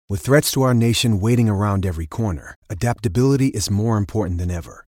With threats to our nation waiting around every corner, adaptability is more important than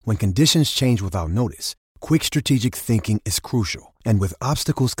ever. When conditions change without notice, quick strategic thinking is crucial. And with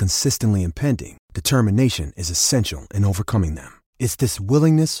obstacles consistently impending, determination is essential in overcoming them. It's this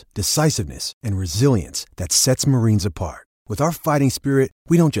willingness, decisiveness, and resilience that sets Marines apart. With our fighting spirit,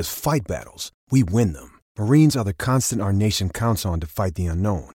 we don't just fight battles, we win them. Marines are the constant our nation counts on to fight the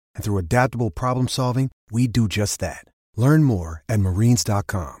unknown. And through adaptable problem solving, we do just that. Learn more at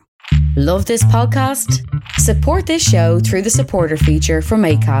marines.com. Love this podcast? Support this show through the supporter feature from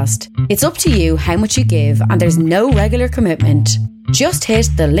Acast. It's up to you how much you give, and there's no regular commitment. Just hit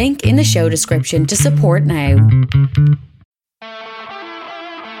the link in the show description to support now.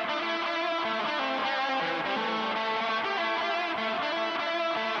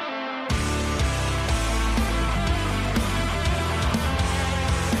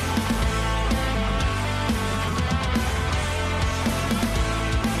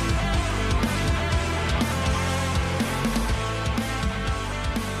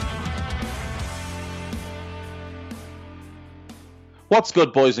 What's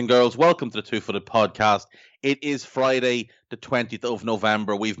good, boys and girls? Welcome to the Two Footed Podcast. It is Friday, the 20th of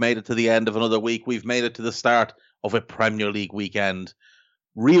November. We've made it to the end of another week. We've made it to the start of a Premier League weekend.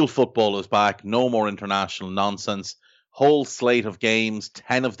 Real football is back. No more international nonsense. Whole slate of games,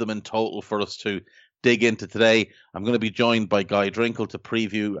 10 of them in total for us to dig into today. I'm going to be joined by Guy Drinkle to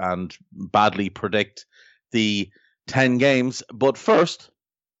preview and badly predict the 10 games. But first,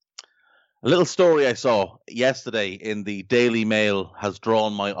 a little story I saw yesterday in the Daily Mail has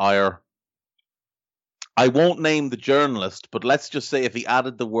drawn my ire. I won't name the journalist, but let's just say if he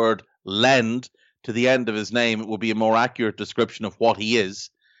added the word lend to the end of his name, it would be a more accurate description of what he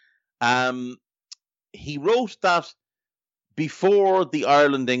is. He wrote that before the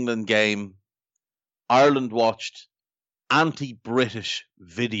Ireland-England game, Ireland watched anti-British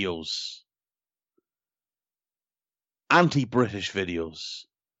videos. Anti-British videos.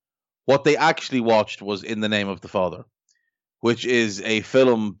 What they actually watched was In the Name of the Father, which is a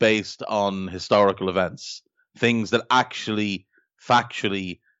film based on historical events, things that actually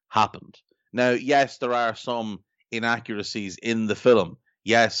factually happened. Now, yes, there are some inaccuracies in the film.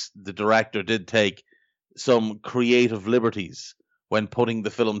 Yes, the director did take some creative liberties when putting the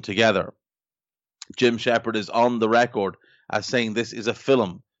film together. Jim Shepard is on the record as saying this is a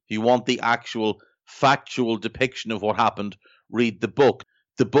film. If you want the actual factual depiction of what happened, read the book.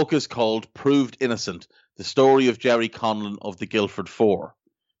 The book is called Proved Innocent, the story of Jerry Conlon of the Guildford Four.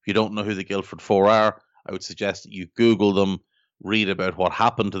 If you don't know who the Guildford Four are, I would suggest that you Google them, read about what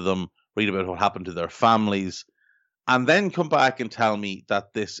happened to them, read about what happened to their families, and then come back and tell me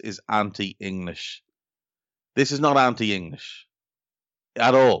that this is anti-English. This is not anti-English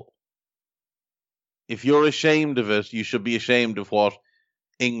at all. If you're ashamed of it, you should be ashamed of what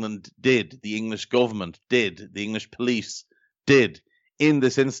England did, the English government did, the English police did in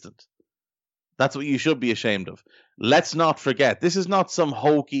this instant. That's what you should be ashamed of. Let's not forget, this is not some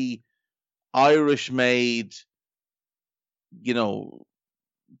hokey, Irish-made,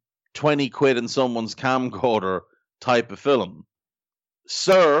 20 quid in someone's camcorder type of film.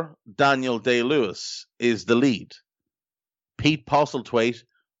 Sir Daniel Day-Lewis is the lead. Pete Postlethwaite,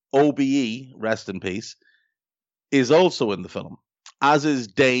 OBE, rest in peace, is also in the film, as is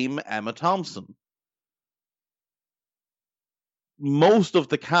Dame Emma Thompson. Most of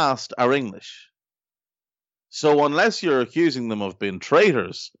the cast are English. So unless you're accusing them of being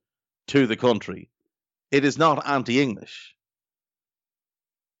traitors to the country, it is not anti-English.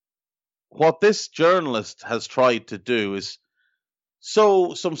 What this journalist has tried to do is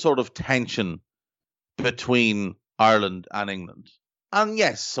sow some sort of tension between Ireland and England. And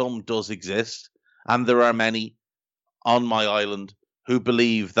yes, some does exist. And there are many on my island who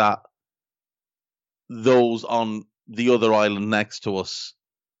believe that those on the other island next to us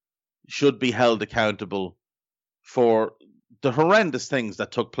should be held accountable for the horrendous things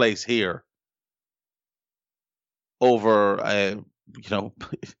that took place here over a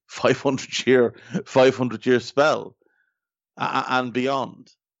 500 year spell and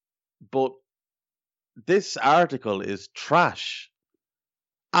beyond. But this article is trash,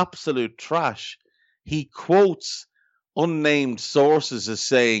 absolute trash. He quotes unnamed sources as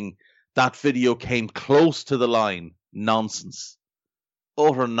saying that video came close to the line. Nonsense.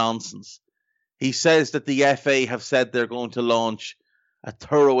 Utter nonsense. He says that the FA have said they're going to launch a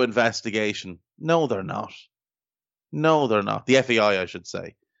thorough investigation. No, they're not. No, they're not. The FAI, I should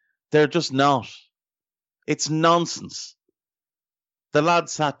say. They're just not. It's nonsense. The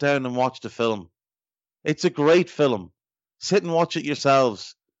lads sat down and watched a film. It's a great film. Sit and watch it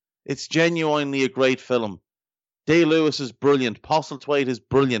yourselves. It's genuinely a great film. Day-Lewis is brilliant. Postlethwaite is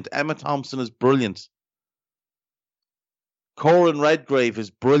brilliant. Emma Thompson is brilliant. Corin Redgrave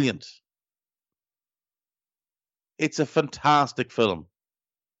is brilliant. It's a fantastic film.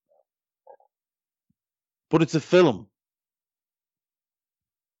 But it's a film.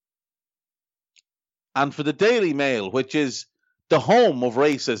 And for the Daily Mail, which is the home of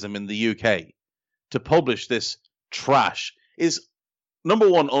racism in the UK, to publish this trash is, number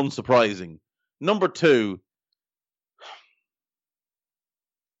one, unsurprising. Number two,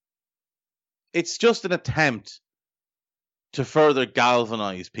 it's just an attempt to further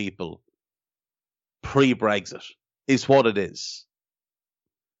galvanize people pre-Brexit, is what it is.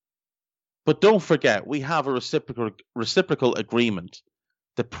 But don't forget, we have a reciprocal agreement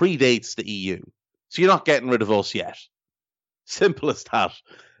that predates the EU. So you're not getting rid of us yet. Simple as that.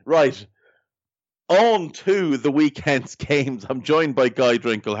 Right. On to the weekend's games. I'm joined by Guy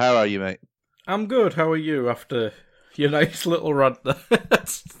Drinkle. How are you, mate? I'm good. How are you after your nice little rant there?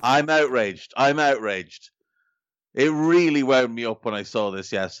 I'm outraged. It really wound me up when I saw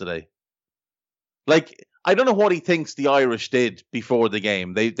this yesterday. Like, I don't know what he thinks the Irish did before the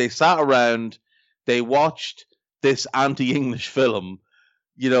game. They sat around, they watched this anti-English film,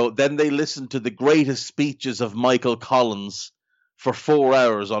 then they listened to the greatest speeches of Michael Collins for 4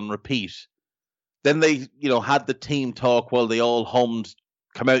 hours on repeat. Then they, had the team talk while they all hummed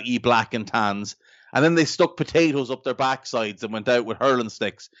 "Come Out Ye Black and Tans," and then they stuck potatoes up their backsides and went out with hurling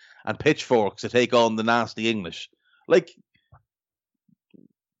sticks and pitchforks to take on the nasty English. Like,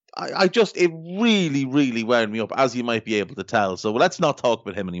 it really, really wound me up, as you might be able to tell. So let's not talk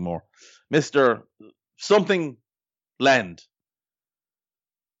about him anymore. Mr. Something Lend.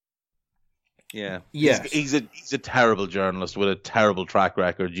 Yeah. Yes. He's a terrible journalist with a terrible track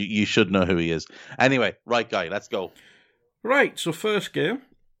record. You should know who he is. Anyway, right, Guy, let's go. Right, so first game.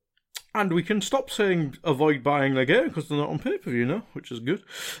 And we can stop saying avoid buying the game because they're not on pay-per-view now, which is good.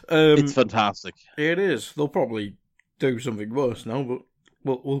 It's fantastic. It is. They'll probably do something worse now,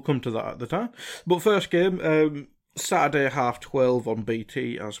 but we'll come to that at the time. But first game, Saturday 12:30 on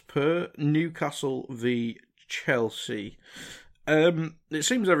BT as per, Newcastle v Chelsea. It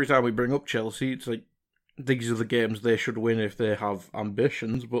seems every time we bring up Chelsea, it's like these are the games they should win if they have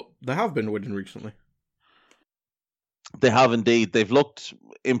ambitions, but they have been winning recently. They have indeed. They've looked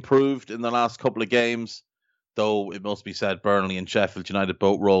improved in the last couple of games, though it must be said Burnley and Sheffield United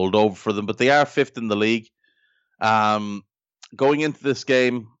both rolled over for them, but they are fifth in the league. Going into this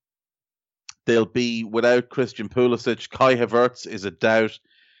game, they'll be without Christian Pulisic. Kai Havertz is a doubt.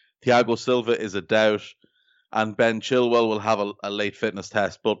 Thiago Silva is a doubt. And Ben Chilwell will have a late fitness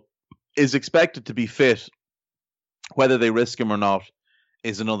test, but is expected to be fit. Whether they risk him or not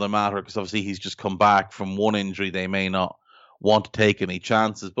is another matter, because obviously he's just come back from one injury. They may not want to take any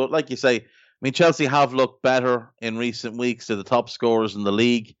chances. But like you say, Chelsea have looked better in recent weeks. They're the top scorers in the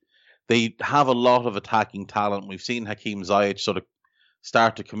league. They have a lot of attacking talent. We've seen Hakim Ziyech sort of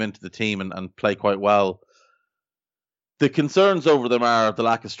start to come into the team and play quite well. The concerns over them are the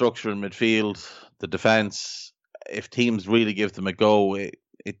lack of structure in midfield, the defence. If teams really give them a go,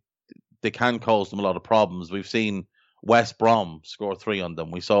 they can cause them a lot of problems. We've seen West Brom score 3 on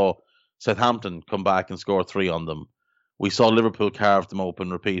them. We saw Southampton come back and score 3 on them. We saw Liverpool carve them open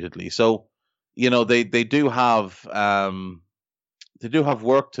repeatedly. So, they do have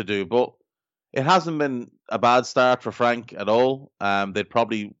work to do, but it hasn't been a bad start for Frank at all. They'd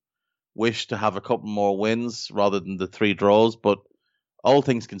probably wish to have a couple more wins rather than the 3 draws, but all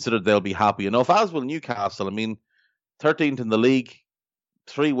things considered, they'll be happy enough, as will Newcastle. 13th in the league,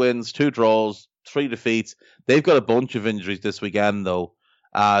 3 wins, 2 draws, 3 defeats. They've got a bunch of injuries this weekend, though.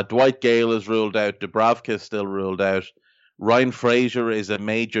 Dwight Gale is ruled out. Dubravka is still ruled out. Ryan Fraser is a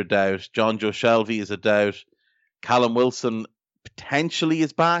major doubt. John Joe Shelby is a doubt. Callum Wilson potentially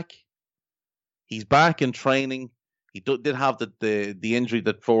is back. He's back in training. He did have the injury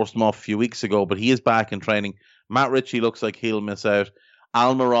that forced him off a few weeks ago, but he is back in training. Matt Ritchie looks like he'll miss out.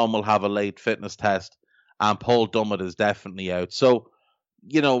 Almiron will have a late fitness test, and Paul Dummett is definitely out. So,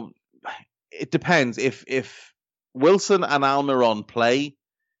 it depends. If Wilson and Almiron play,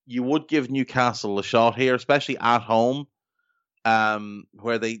 you would give Newcastle a shot here, especially at home,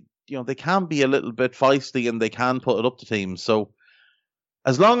 where they can be a little bit feisty and they can put it up to teams. So,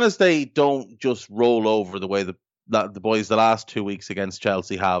 as long as they don't just roll over the way the boys the last 2 weeks against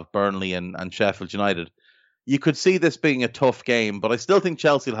Chelsea have, Burnley and Sheffield United, you could see this being a tough game, but I still think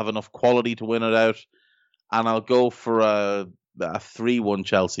Chelsea will have enough quality to win it out, and I'll go for a 3-1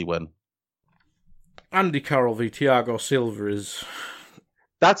 Chelsea win. Andy Carroll v Thiago Silva is...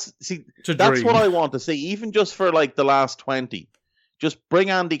 That's what I want to see, even just for the last 20. Just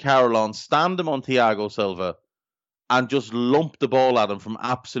bring Andy Carroll on, stand him on Thiago Silva, and just lump the ball at him from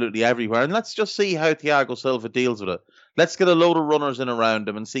absolutely everywhere. And let's just see how Thiago Silva deals with it. Let's get a load of runners in around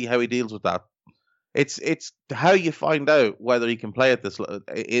him and see how he deals with that. It's how you find out whether he can play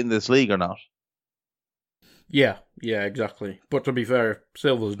in this league or not. Yeah, exactly. But to be fair,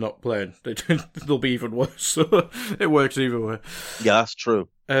 Silva's not playing. They'll be even worse, so it works either way. Yeah, that's true.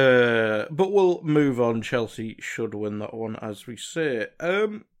 But we'll move on. Chelsea should win that one, as we say.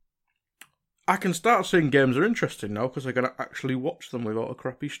 I can start saying games are interesting now because I can actually watch them without a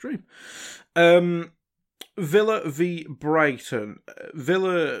crappy stream. Villa v Brighton.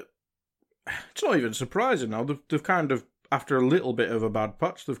 Villa, it's not even surprising now. They've kind of, after a little bit of a bad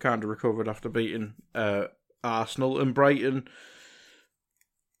patch, they've kind of recovered after beating Arsenal. And Brighton,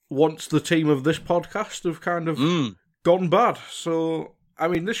 once the team of this podcast have kind of gone bad. So, I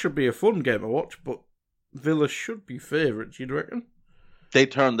mean, this should be a fun game to watch, but Villa should be favourites, you'd reckon? They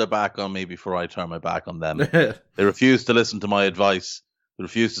turned their back on me before I turned my back on them. They refused to listen to my advice. They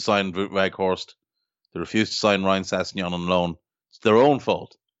refused to sign Weghorst. They refused to sign Ryan Sessegnon on loan. It's their own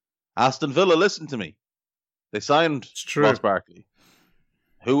fault. Aston Villa listened to me. They signed Ross Barkley.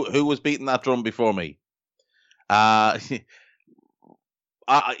 Who was beating that drum before me? You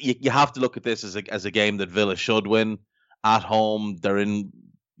have to look at this as a game that Villa should win at home. They're in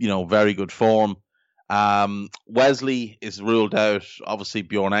very good form. Wesley is ruled out. Obviously,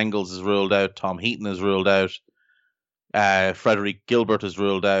 Bjorn Engels is ruled out. Tom Heaton is ruled out. Frederick Gilbert is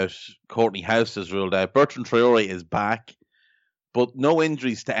ruled out. Courtney House is ruled out. Bertrand Traore is back, but no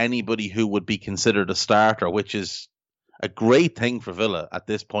injuries to anybody who would be considered a starter, which is a great thing for Villa at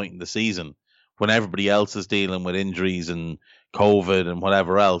this point in the season when everybody else is dealing with injuries and COVID and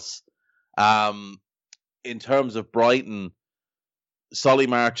whatever else. In terms of Brighton, Solly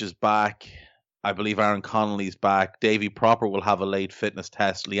March is back. I believe Aaron Connolly's back. Davy Proper will have a late fitness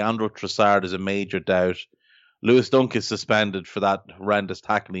test. Leandro Trossard is a major doubt. Lewis Dunk is suspended for that horrendous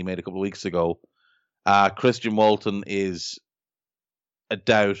tackle he made a couple of weeks ago. Christian Walton is a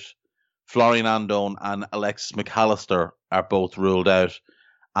doubt. Florian Andone and Alexis McAllister are both ruled out.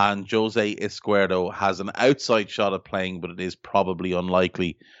 And Jose Izquierdo has an outside shot at playing, but it is probably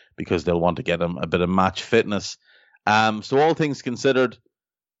unlikely because they'll want to get him a bit of match fitness. So all things considered,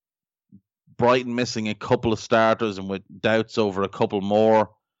 Brighton missing a couple of starters and with doubts over a couple more,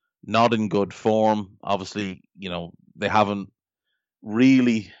 not in good form. Obviously, they haven't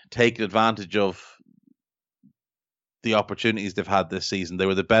really taken advantage of the opportunities they've had this season. They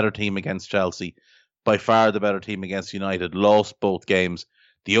were the better team against Chelsea, by far the better team against United, lost both games.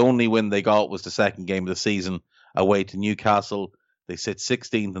 The only win they got was the second game of the season away to Newcastle. They sit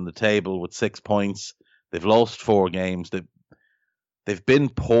 16th in the table with 6 points. They've lost 4 games. They've been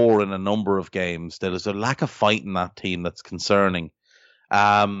poor in a number of games. There is a lack of fight in that team that's concerning.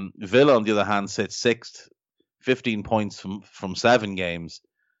 Villa, on the other hand, sits 6th, 15 points from 7 games.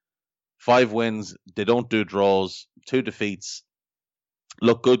 5 wins. They don't do draws. 2 defeats.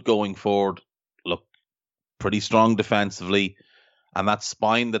 Look good going forward. Look pretty strong defensively. And that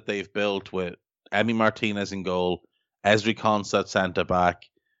spine that they've built with Emi Martinez in goal, Ezri Konsa at centre-back,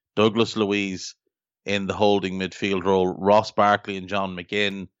 Douglas Luiz in the holding midfield role, Ross Barkley and John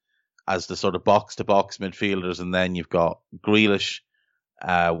McGinn as the sort of box-to-box midfielders, and then you've got Grealish,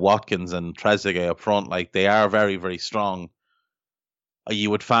 Watkins and Trezeguet up front. Like, they are very, very strong.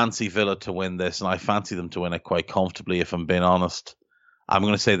 You would fancy Villa to win this, and I fancy them to win it quite comfortably, if I'm being honest. I'm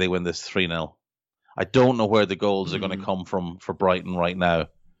going to say they win this 3-0. I don't know where the goals are going to come from for Brighton right now.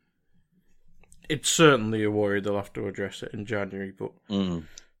 It's certainly a worry. They'll have to address it in January, but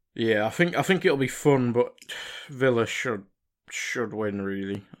yeah, I think it'll be fun. But Villa should win,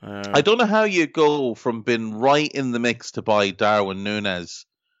 really. I don't know how you go from being right in the mix to buy Darwin Núñez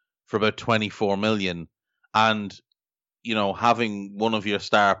for about 24 million, and having one of your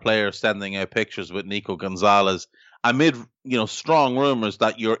star players sending out pictures with Nico Gonzalez amid strong rumours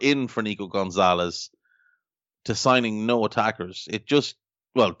that you're in for Nico Gonzalez, to signing no attackers. It just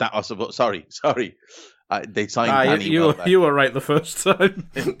sorry. They signed Danny Welbeck. You were right the first time.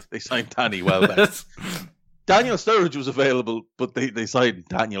 They signed Danny Welbeck. Daniel Sturridge was available, but they signed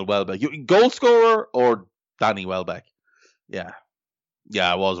Daniel Welbeck. Goal scorer or Danny Welbeck? Yeah,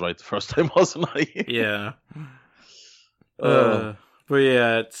 I was right the first time, wasn't I? Yeah. But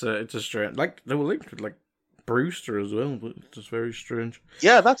yeah, it's a strange. Like, they were linked with Brewster as well, but it's just very strange.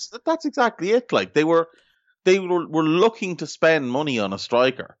 Yeah, that's exactly it. Like, they were looking to spend money on a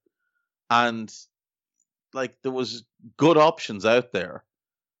striker, and there was good options out there,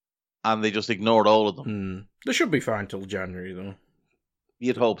 and they just ignored all of them. They should be fine till January, though.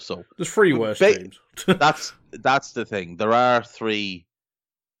 You'd hope so. There's 3 worse teams. That's the thing. There are 3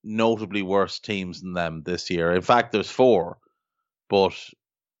 notably worse teams than them this year. In fact, there's 4, but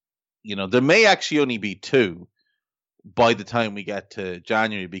there may actually only be 2 by the time we get to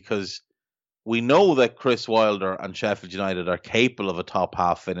January, because we know that Chris Wilder and Sheffield United are capable of a top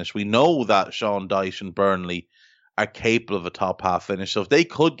half finish. We know that Sean Dyche and Burnley are capable of a top half finish. So if they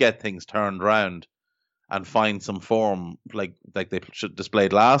could get things turned around and find some form like they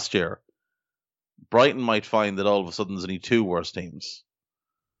displayed last year, Brighton might find that all of a sudden there's only 2 worse teams.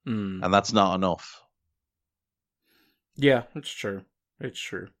 And that's not enough. Yeah, it's true. It's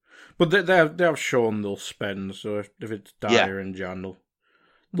true. But they have shown they'll spend, so if it's Dyer and Jan,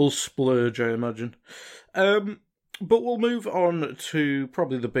 they'll splurge, I imagine. But we'll move on to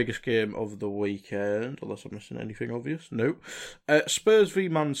probably the biggest game of the weekend, unless I'm missing anything obvious. No. Spurs v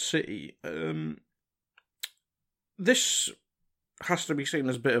Man City. This has to be seen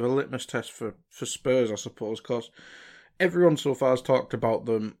as a bit of a litmus test for Spurs, I suppose, because everyone so far has talked about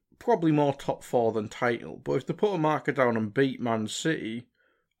them probably more top 4 than title. But if they put a marker down and beat Man City,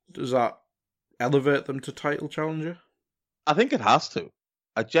 does that elevate them to title challenger? I think it has to.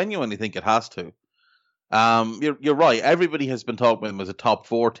 I genuinely think it has to. You're right. Everybody has been talking about them as a top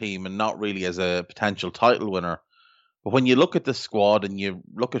 4 team and not really as a potential title winner. But when you look at the squad and you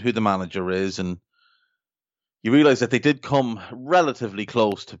look at who the manager is, and you realise that they did come relatively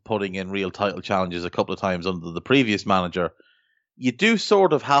close to putting in real title challenges a couple of times under the previous manager, you do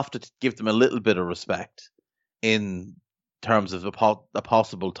sort of have to give them a little bit of respect in terms of a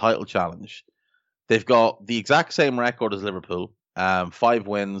possible title challenge. They've got the exact same record as Liverpool. 5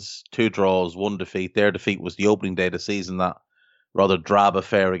 wins, 2 draws, 1 defeat. Their defeat was the opening day of the season, that rather drab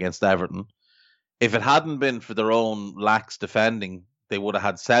affair against Everton. If it hadn't been for their own lax defending, they would have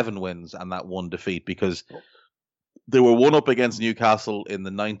had 7 wins and that 1 defeat, because they were 1 up against Newcastle in the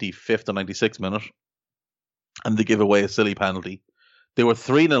 95th or 96th minute, and they give away a silly penalty. They were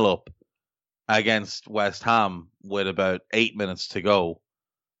 3-0 up against West Ham with about 8 minutes to go,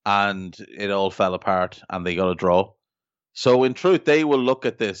 and it all fell apart, and they got a draw. So in truth, they will look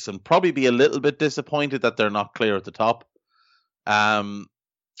at this and probably be a little bit disappointed that they're not clear at the top.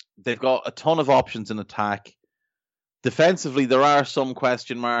 They've got a ton of options in attack. Defensively, there are some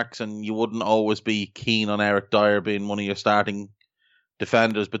question marks, and you wouldn't always be keen on Eric Dyer being one of your starting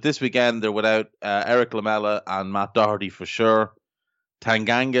defenders. But this weekend, they're without Eric Lamela and Matt Doherty for sure.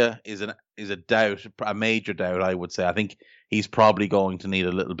 Tanganga is a doubt, a major doubt, I would say. I think he's probably going to need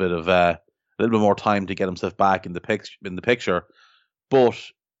a little bit more time to get himself back in the picture. But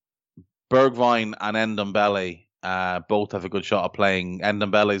Bergwijn and Ndombele both have a good shot of playing.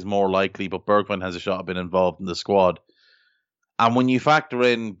 Ndombele is more likely, but Bergwijn has a shot of being involved in the squad. And when you factor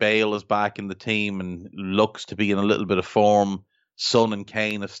in Bale is back in the team and looks to be in a little bit of form, Son and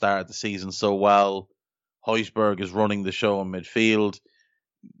Kane have started the season so well, Højbjerg is running the show in midfield,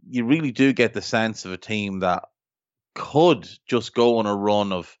 you really do get the sense of a team that could just go on a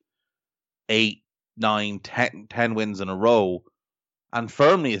run of 8, 9, 10 wins in a row and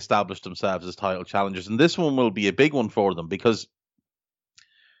firmly establish themselves as title challengers. And this one will be a big one for them, because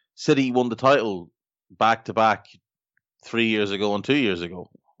City won the title back-to-back 3 years ago and 2 years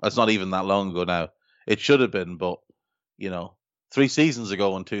ago. That's not even that long ago now. It should have been, but, 3 seasons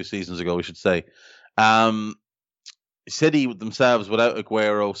ago and 2 seasons ago, we should say. City themselves without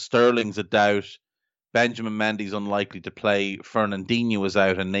Aguero, Sterling's a doubt, Benjamin Mendy's unlikely to play, Fernandinho is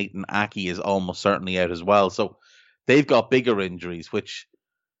out, and Nathan Ake is almost certainly out as well. So they've got bigger injuries, which,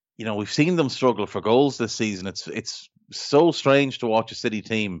 we've seen them struggle for goals this season. It's so strange to watch a City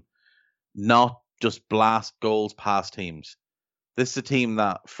team not just blast goals past teams. This is a team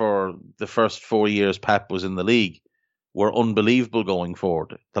that for the first 4 years Pep was in the league were unbelievable going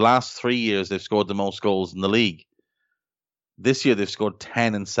forward. The last 3 years they've scored the most goals in the league. This year they've scored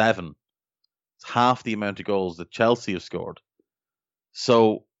 10 and 7. It's half the amount of goals that Chelsea have scored.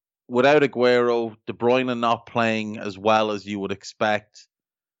 So without Aguero, De Bruyne not playing as well as you would expect,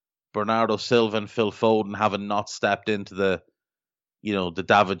 Bernardo Silva and Phil Foden having not stepped into the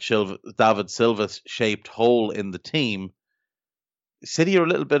David Silva shaped hole in the team, City are a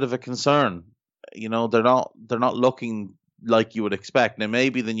little bit of a concern. They're not looking like you would expect. Now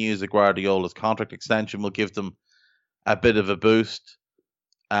maybe the news of Guardiola's contract extension will give them a bit of a boost.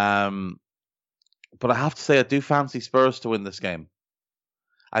 But I have to say I do fancy Spurs to win this game.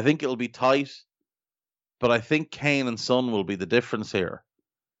 I think it'll be tight, but I think Kane and Son will be the difference here.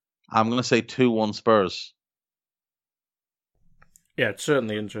 I'm going to say 2-1 Spurs. Yeah, it's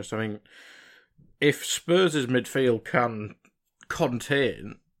certainly interesting. I mean, if Spurs' midfield can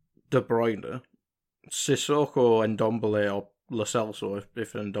contain De Bruyne, Sissoko, Ndombele, or Lo Celso,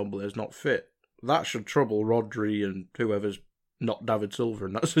 if Ndombele is not fit, that should trouble Rodri and whoever's not David Silva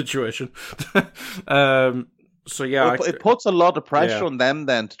in that situation. So yeah, it puts a lot of pressure on them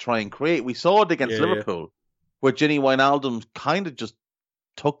then to try and create. We saw it against Liverpool, where Gini Wijnaldum kind of just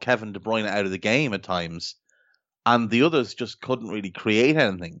took Kevin De Bruyne out of the game at times, and the others just couldn't really create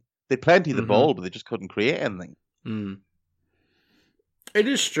anything. They had plenty of the ball, but they just couldn't create anything. It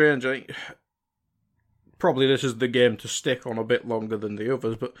is strange. I think probably this is the game to stick on a bit longer than the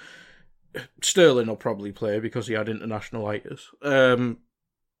others, but Sterling will probably play because he had internationalitis.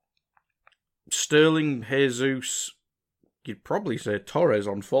 Sterling, Jesus, you'd probably say Torres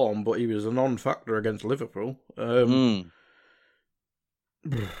on form, but he was a non-factor against Liverpool.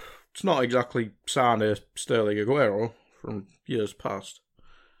 It's not exactly Sane, Sterling, Aguero from years past.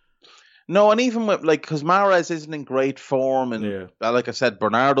 No, and even with, because Mahrez isn't in great form, and like I said,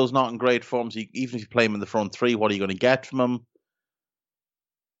 Bernardo's not in great form, so even if you play him in the front three, what are you going to get from him?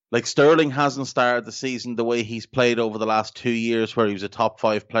 Like, Sterling hasn't started the season the way he's played over the last 2 years, where he was a top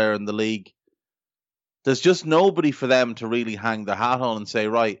 5 player in the league. There's just nobody for them to really hang their hat on and say,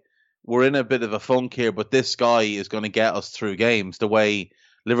 right, we're in a bit of a funk here, but this guy is going to get us through games, the way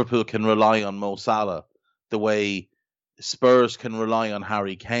Liverpool can rely on Mo Salah, the way Spurs can rely on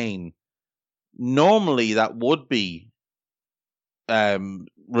Harry Kane. Normally, that would be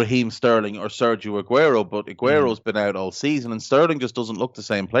Raheem Sterling or Sergio Aguero, but Aguero's been out all season, and Sterling just doesn't look the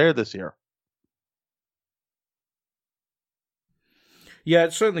same player this year. Yeah,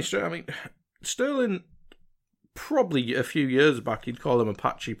 it's certainly true. I mean, Sterling, probably a few years back, you'd call him a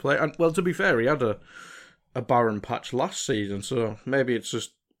patchy player. And, well, to be fair, he had a barren patch last season, so maybe it's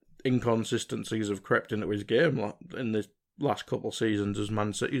just inconsistencies have crept into his game in the last couple of seasons as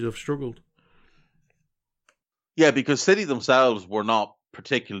Man City have struggled. Yeah, because City themselves were not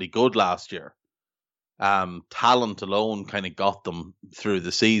particularly good last year. Talent alone kind of got them through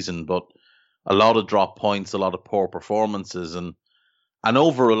the season, but a lot of drop points, a lot of poor performances, and an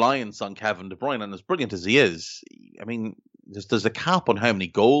over-reliance on Kevin De Bruyne. And as brilliant as he is, I mean, there's a cap on how many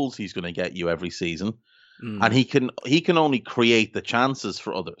goals he's going to get you every season, and he can only create the chances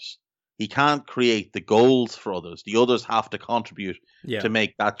for others. He can't create the goals for others. The others have to contribute to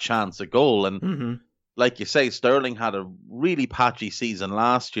make that chance a goal. And like you say, Sterling had a really patchy season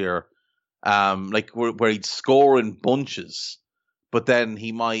last year, where he'd score in bunches, but then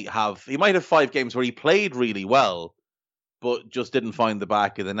he might have 5 games where he played really well, but just didn't find the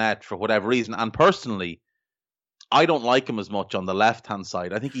back of the net for whatever reason. And personally, I don't like him as much on the left-hand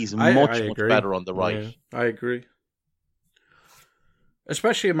side. I think he's much better on the right. Yeah, I agree.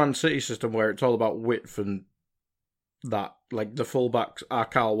 Especially a Man City system where it's all about width and that. Like, the fullbacks are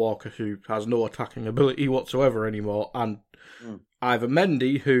Kyle Walker, who has no attacking ability whatsoever anymore, and either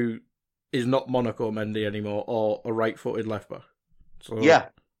Mendy, who is not Monaco Mendy anymore, or a right-footed left-back. So,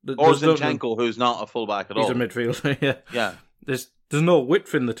 or Zinchenko, who's not a fullback at all. He's a midfielder, yeah. There's no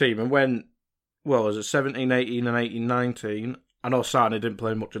width in the team, and when, was it 17, 18 and 18, 19, I know Sane didn't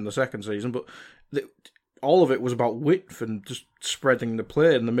play much in the second season, but all of it was about width and just spreading the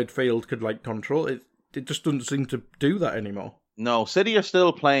play, and the midfield could, control it. It just doesn't seem to do that anymore. No, City are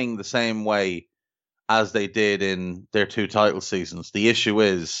still playing the same way as they did in their 2 title seasons. The issue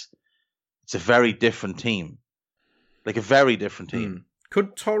is, it's a very different team. Like, a very different team.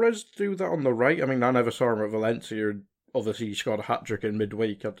 Could Torres do that on the right? I mean, I never saw him at Valencia. Obviously, he scored a hat-trick in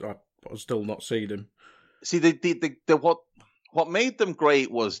midweek. I've still not seen him. See, what made them great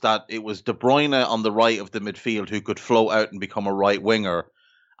was that it was De Bruyne on the right of the midfield who could float out and become a right winger,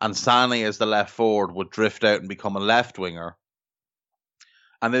 and Sané as the left forward would drift out and become a left winger.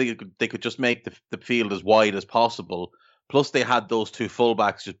 And then they could just make the field as wide as possible. Plus, they had those 2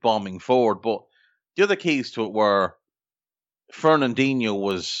 fullbacks just bombing forward. But the other keys to it were Fernandinho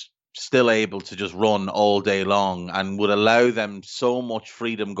was still able to just run all day long and would allow them so much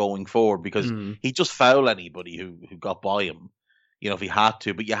freedom going forward because he'd just foul anybody who got by him, if he had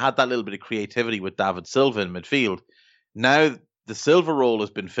to. But you had that little bit of creativity with David Silva in midfield. Now, the Silva role has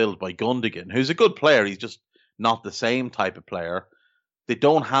been filled by Gundogan, who's a good player. He's just not the same type of player. They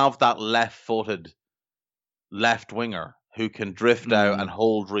don't have that left-footed left winger who can drift out and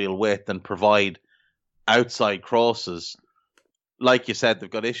hold real width and provide outside crosses. Like you said, they've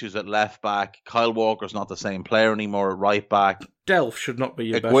got issues at left back. Kyle Walker's not the same player anymore at right back. Delph should not be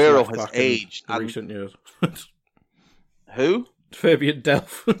your Aguero best left has aged in recent years. Who? Fabian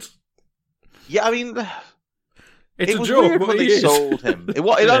Delph. Yeah, I mean, it's it a was joke weird when they sold him.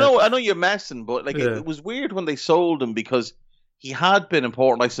 I know you're messing, but it was weird when they sold him because he had been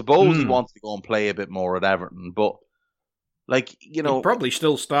important. I suppose he wants to go and play a bit more at Everton, but he'd probably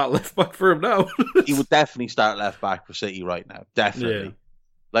still start left back for him now. He would definitely start left back for City right now. Definitely.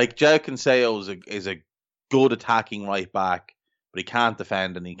 João Cancelo is a good attacking right back but he can't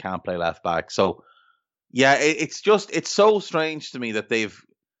defend and he can't play left back. So yeah, it's so strange to me that they've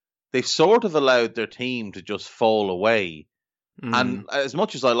sort of allowed their team to just fall away. And as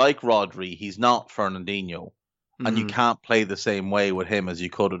much as I like Rodri, he's not Fernandinho, and you can't play the same way with him as you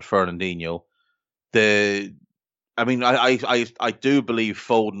could with Fernandinho. I do believe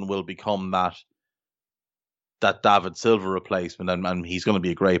Foden will become that David Silva replacement, and he's going to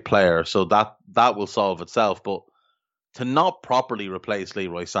be a great player. So that will solve itself. But to not properly replace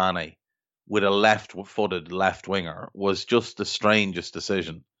Leroy Sané with a left-footed left winger was just the strangest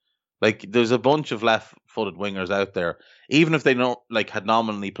decision. Like, there's a bunch of left-footed wingers out there. Even if they had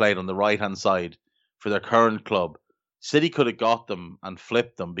nominally played on the right-hand side for their current club, City could have got them and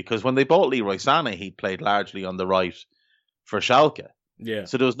flipped them, because when they bought Leroy Sané, he played largely on the right for Schalke. Yeah.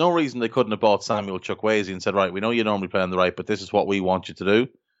 So there was no reason they couldn't have bought Samuel Chukwueze and said, right, we know you normally play on the right, but this is what we want you to do,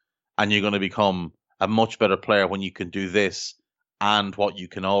 and you're going to become a much better player when you can do this and what you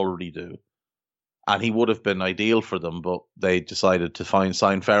can already do. And he would have been ideal for them, but they decided to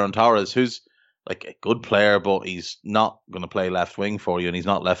sign Ferran Torres, who's like a good player, but he's not going to play left wing for you, and he's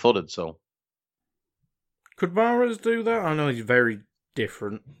not left-footed. So could Mahrez do that? I know he's very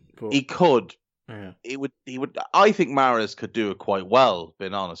different, but he could. Yeah. He would. I think Mahrez could do it quite well,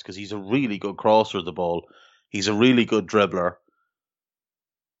 being honest, because he's a really good crosser of the ball. He's a really good dribbler.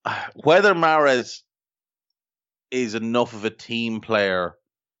 Whether Mahrez is enough of a team player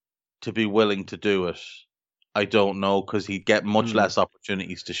to be willing to do it, I don't know, because he'd get much less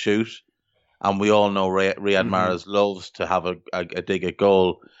opportunities to shoot, and we all know Riyad Mahrez loves to have a dig at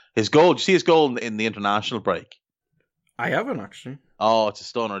goal. His goal, did you see his goal in the international break? I haven't, actually. Oh, it's a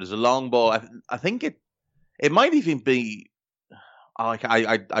stunner. There's a long ball. I think it might even be. I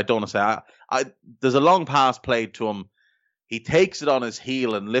don't want to say. There's a long pass played to him. He takes it on his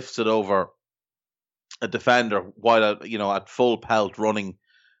heel and lifts it over a defender while at full pelt running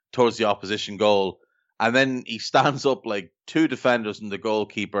towards the opposition goal, and then he stands up like two defenders and the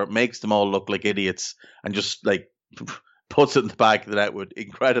goalkeeper, makes them all look like idiots, and just like puts it in the back of the net with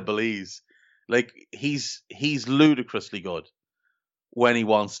incredible ease. Like, he's ludicrously good when he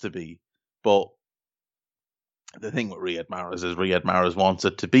wants to be, but the thing with Riyad Mahrez is Riyad Mahrez wants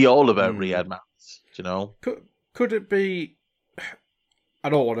it to be all about Riyad Mahrez. Could it be? I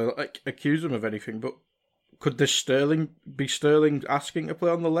don't want to accuse him of anything, but could this be Sterling asking to play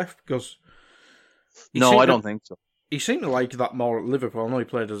on the left? Because no, I don't think so. He seemed to like that more at Liverpool. I know he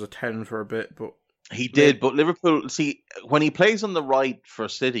played as a 10 for a bit, but he did. But Liverpool, see, when he plays on the right for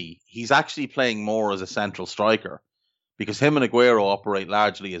City, he's actually playing more as a central striker, because him and Aguero operate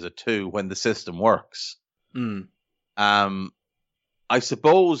largely as a 2 when the system works. I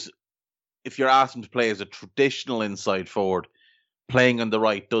suppose if you're asking him to play as a traditional inside forward, playing on the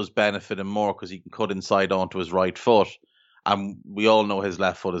right does benefit him more, because he can cut inside onto his right foot, and we all know his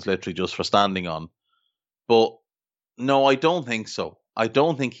left foot is literally just for standing on. But no, I don't think so. I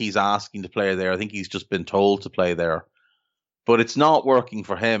don't think he's asking to play there. I think he's just been told to play there, but it's not working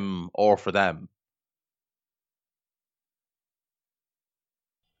for him or for them.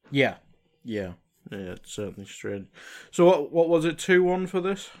 Yeah, it's certainly strange. So what was it? 2-1 for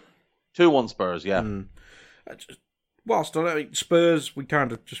this? 2-1 Spurs, yeah. Whilst on it, Spurs, we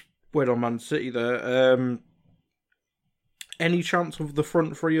kind of just went on Man City there. Any chance of the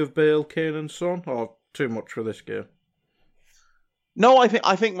front three of Bale, Kane and Son, or too much for this game? No, I think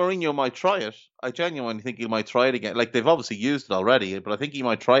Mourinho might try it. I genuinely think he might try it again. Like, they've obviously used it already, but I think he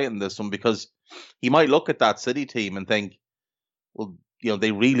might try it in this one, because he might look at that City team and think, well,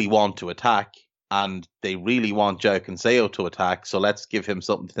 they really want to attack, and they really want João Cancelo to attack, so let's give him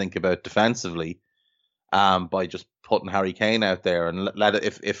something to think about defensively, by just putting Harry Kane out there, and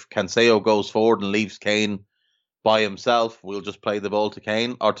if Cancelo goes forward and leaves Kane by himself, we'll just play the ball to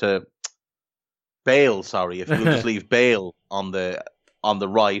Kane, or to Bale, sorry, if we'll just leave Bale on the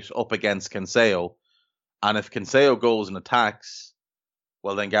right up against Cancelo, and if Cancelo goes and attacks,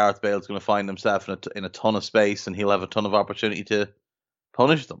 well, then Gareth Bale's going to find himself in a ton of space, and he'll have a ton of opportunity to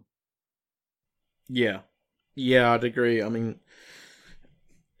punish them. Yeah, I'd agree. I mean,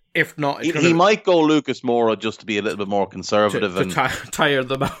 if not, he might go Lucas Moura just to be a little bit more conservative to tire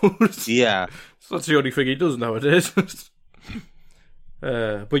them out. Yeah, so that's the only thing he does nowadays.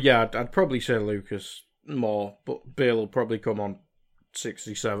 But yeah, I'd probably say Lucas more, but Bale will probably come on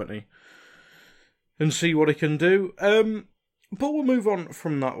 60, 70 and see what he can do. But we'll move on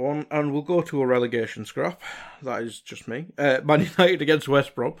from that one, and we'll go to a relegation scrap. That is just me. Man United against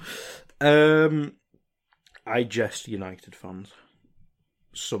West Brom. I jest United fans.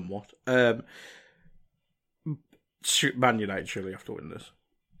 Somewhat. Man United surely have to win this.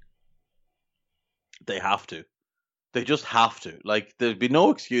 They have to. They just have to. Like, there'd be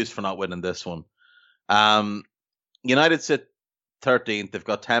no excuse for not winning this one. United sit 13th. They've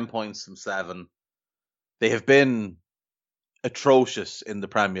got 10 points from 7. They have been atrocious in the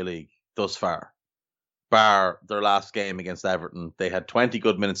Premier League thus far, bar their last game against Everton. They had 20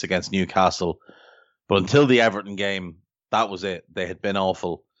 good minutes against Newcastle, but until the Everton game, that was it. They had been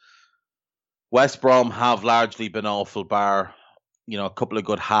awful. West Brom have largely been awful, bar, a couple of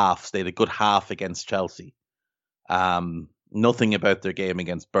good halves. They had a good half against Chelsea. Nothing about their game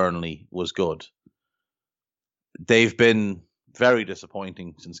against Burnley was good. They've been very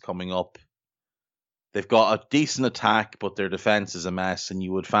disappointing since coming up. They've got a decent attack, but their defence is a mess, and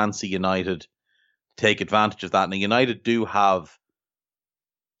you would fancy United take advantage of that. Now, United do have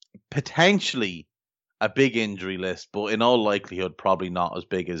potentially a big injury list, but in all likelihood, probably not as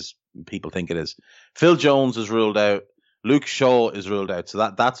big as people think it is. Phil Jones is ruled out. Luke Shaw is ruled out.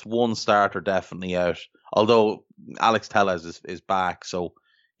 So that's one starter definitely out. Although Alex Telles is back, so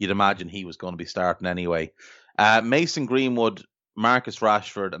you'd imagine he was going to be starting anyway. Mason Greenwood, Marcus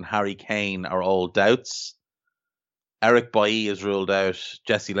Rashford, and Harry Kane are all doubts. Eric Bailly is ruled out.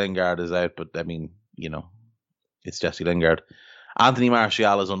 Jesse Lingard is out, but I mean, it's Jesse Lingard. Anthony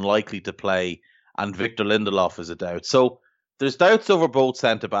Martial is unlikely to play, and Victor Lindelof is a doubt. So there's doubts over both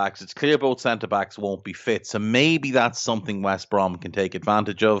centre-backs. It's clear both centre-backs won't be fit, so maybe that's something West Brom can take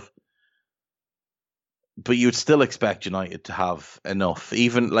advantage of. But you'd still expect United to have enough.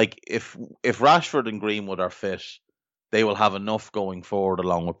 Even like if Rashford and Greenwood are fit, they will have enough going forward,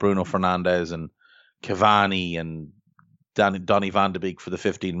 along with Bruno Fernandes and Cavani and Donny van de Beek for the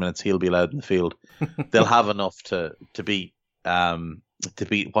 15 minutes he'll be allowed in the field. They'll have enough to beat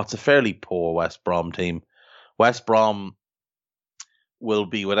what's a fairly poor West Brom team. West Brom will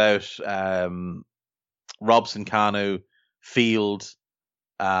be without Robson Kanu, Field,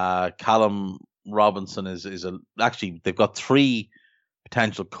 Callum Robinson actually they've got 3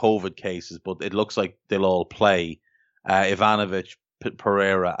 potential COVID cases, but it looks like they'll all play. Ivanovic,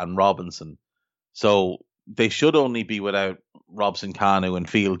 Pereira, and Robinson. So they should only be without Robson Kanu and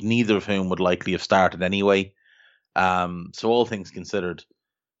Field, neither of whom would likely have started anyway. So all things considered,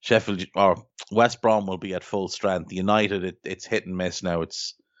 Sheffield or West Brom will be at full strength. United, it's hit and miss now.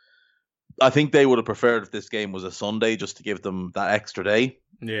 I think they would have preferred if this game was a Sunday just to give them that extra day.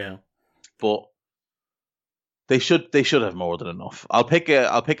 Yeah, but they should have more than enough. I'll pick a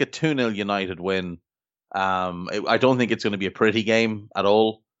 2-0 United win. I don't think it's going to be a pretty game at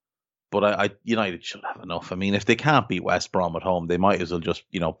all, but United should have enough. I mean, if they can't beat West Brom at home, they might as well just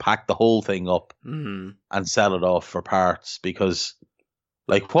pack the whole thing up and sell it off for parts, because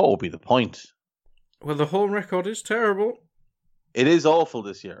what would be the point? Well, the home record is terrible. It is awful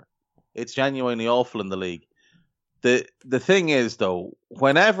this year. It's genuinely awful in the league. The thing is, though,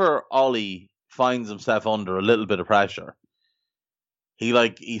 whenever Ollie finds himself under a little bit of pressure,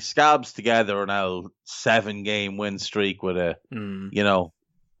 he scabs together an 7-game win streak with a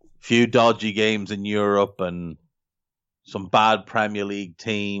few dodgy games in Europe and some bad Premier League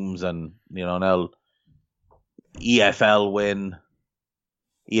teams, and an EFL win,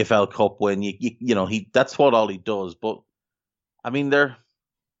 EFL Cup win. That's what Ollie does. But I mean, they're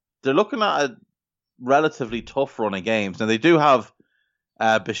looking at a relatively tough run of games. Now they do have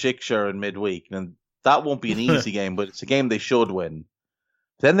Besiktas in midweek, and that won't be an easy game, but it's a game they should win.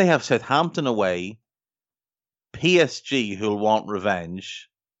 Then they have Southampton away, PSG, who'll want revenge,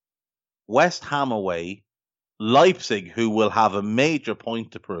 West Ham away, Leipzig, who will have a major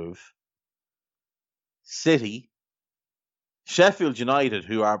point to prove, City, Sheffield United,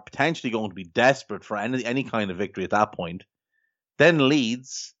 who are potentially going to be desperate for any kind of victory at that point, then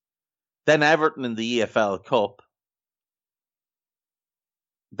Leeds, then Everton in the EFL Cup,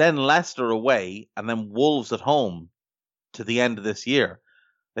 then Leicester away, and then Wolves at home to the end of this year.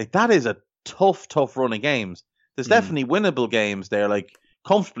 That is a tough run of games. There's definitely winnable games there,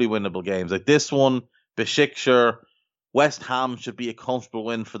 comfortably winnable games. Like this one, Besiktas, West Ham should be a comfortable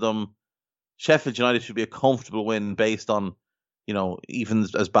win for them. Sheffield United should be a comfortable win based on, even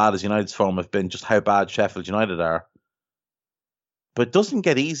as bad as United's form have been, just how bad Sheffield United are. But it doesn't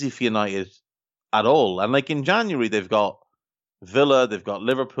get easy for United at all. And in January, they've got Villa, they've got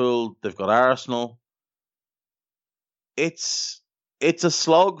Liverpool, they've got Arsenal. It's a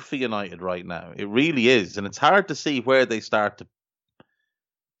slog for United right now. It really is. And it's hard to see where they start to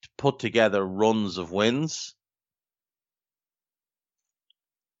put together runs of wins.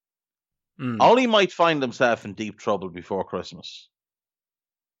 Ollie might find himself in deep trouble before Christmas.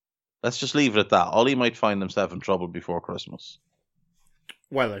 Let's just leave it at that. Ollie might find himself in trouble before Christmas.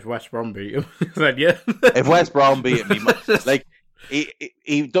 Well, if West Brom beat him, then yeah. If West Brom beat him,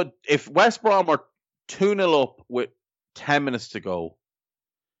 if West Brom are 2-0 up with 10 minutes to go.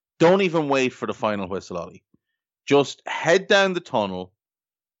 Don't even wait for the final whistle, Ollie. Just head down the tunnel,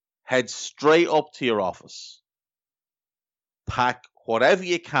 head straight up to your office. Pack whatever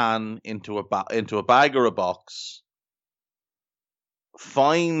you can into a bag or a box.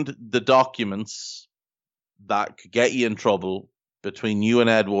 Find the documents that could get you in trouble between you and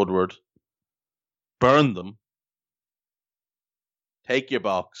Ed Woodward. Burn them. Take your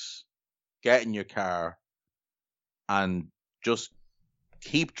box, get in your car, and just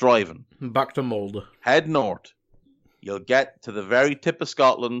keep driving. Back to Mulder. Head north. You'll get to the very tip of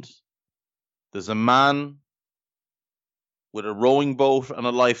Scotland. There's a man with a rowing boat and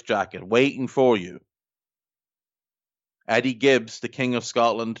a life jacket waiting for you. Eddie Gibbs, the King of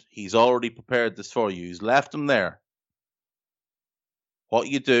Scotland, he's already prepared this for you. He's left him there. What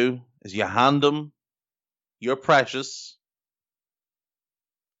you do is you hand him your precious,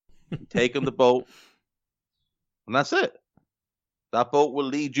 you take him the boat, and that's it. That boat will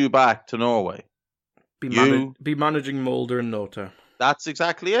lead you back to Norway. Be managing Mulder in no time. That's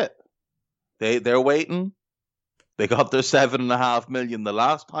exactly it. They're waiting. They got their 7.5 million the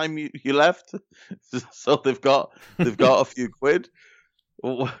last time you left, so they've got a few quid.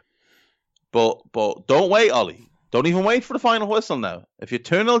 But don't wait, Ollie. Don't even wait for the final whistle now. If you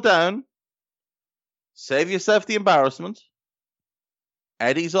 2-0 down, save yourself the embarrassment.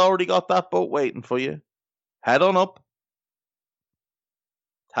 Eddie's already got that boat waiting for you. Head on up.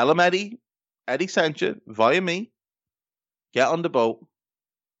 Tell him Eddie sent you via me. Get on the boat.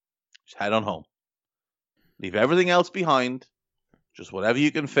 Just head on home. Leave everything else behind. Just whatever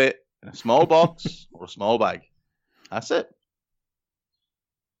you can fit in a small box or a small bag. That's it.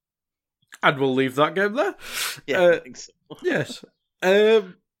 And we'll leave that game there. Yeah, I think so. Yes.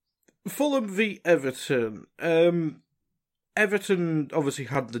 Fulham v Everton. Everton obviously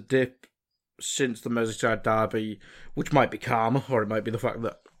had the dip since the Merseyside derby, which might be karma, or it might be the fact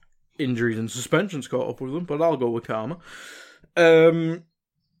that injuries and suspensions caught up with them, but I'll go with karma.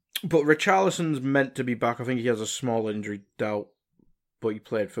 But Richarlison's meant to be back. I think he has a small injury doubt, but he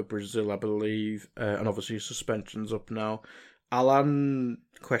played for Brazil, I believe, and obviously his suspension's up now. Alan,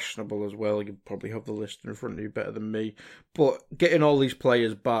 questionable as well. You can probably have the list in front of you better than me. But getting all these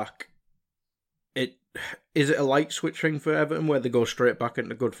players back, is it a light switch thing for Everton where they go straight back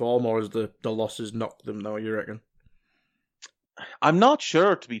into good form, or is the losses knock them now, you reckon? I'm not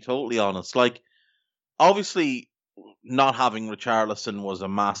sure, to be totally honest. Like, obviously, not having Richarlison was a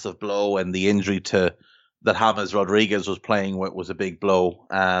massive blow, and the injury that James Rodriguez was playing with was a big blow.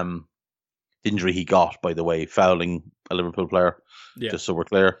 Injury he got, by the way, fouling a Liverpool player, just so we're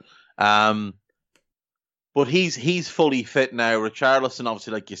clear. But he's fully fit now. Richarlison,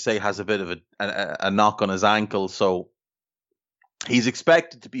 obviously, like you say, has a bit of a knock on his ankle, so he's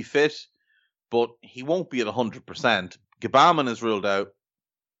expected to be fit, but he won't be at 100%. Gbamin is ruled out.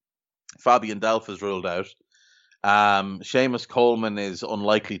 Fabian Delph is ruled out. Seamus Coleman is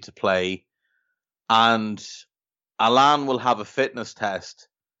unlikely to play. And Alan will have a fitness test.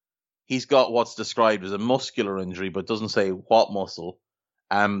 He's got what's described as a muscular injury, but doesn't say what muscle.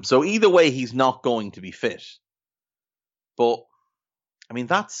 So either way, he's not going to be fit. But, I mean,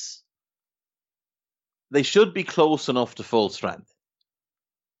 they should be close enough to full strength.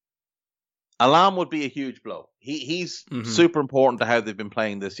 Alam would be a huge blow. He's super important to how they've been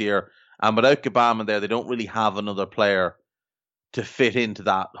playing this year. And without Gbamin there, they don't really have another player to fit into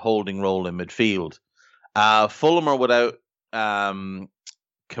that holding role in midfield. Fulham are without Kamara,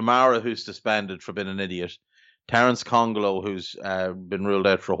 who's suspended for being an idiot. Terence Congolo, who's been ruled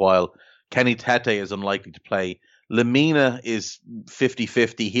out for a while. Kenny Tete is unlikely to play. Lemina is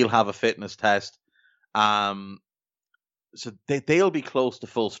 50-50. He'll have a fitness test. So they'll be close to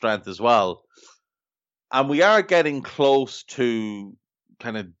full strength as well. And we are getting close to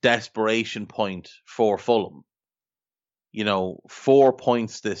kind of desperation point for Fulham. 4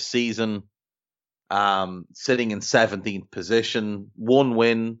 points this season, sitting in 17th position, 1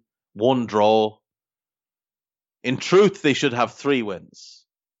 win, 1 draw. In truth, they should have 3 wins.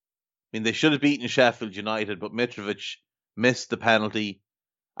 I mean, they should have beaten Sheffield United, but Mitrovic missed the penalty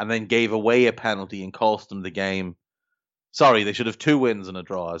and then gave away a penalty and cost them the game. Sorry, they should have 2 wins and a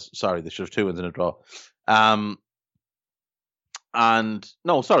draw. Sorry, they should have 2 wins and a draw.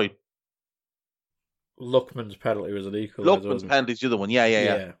 Luckman's penalty was an equaliser. Luckman's penalty is the other one.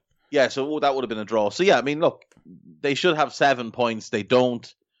 Yeah. Yeah, so that would have been a draw. So, yeah, I mean, look, they should have 7 points. They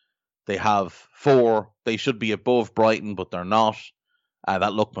don't. They have 4. They should be above Brighton, but they're not.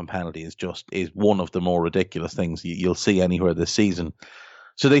 That Luckman penalty is one of the more ridiculous things you'll see anywhere this season.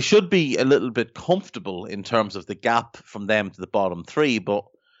 So they should be a little bit comfortable in terms of the gap from them to the bottom 3, but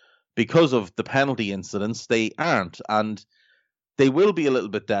because of the penalty incidents, they aren't. And they will be a little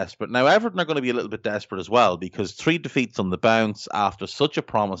bit desperate. Now, Everton are going to be a little bit desperate as well, because 3 defeats on the bounce after such a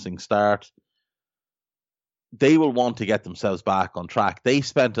promising start, they will want to get themselves back on track. They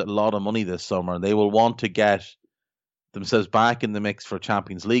spent a lot of money this summer, and they will want to get themselves back in the mix for a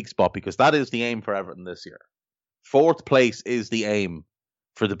Champions League spot, because that is the aim for Everton this year. 4th place is the aim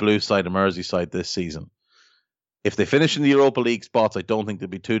for the blue side of Merseyside this season. If they finish in the Europa League spots, I don't think they'll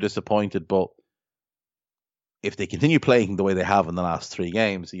be too disappointed, but if they continue playing the way they have in the last 3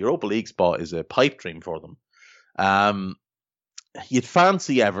 games, the Europa League spot is a pipe dream for them. You'd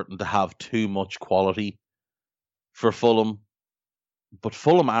fancy Everton to have too much quality for Fulham, but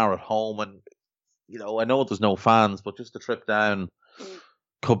Fulham are at home, and I know there's no fans, but just the trip down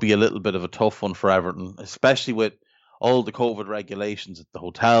could be a little bit of a tough one for Everton, especially with all the COVID regulations at the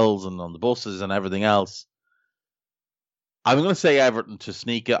hotels and on the buses and everything else. I'm going to say Everton to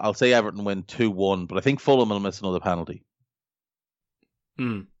sneak it. I'll say Everton win 2-1, but I think Fulham will miss another penalty.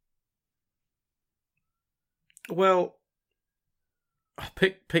 Well,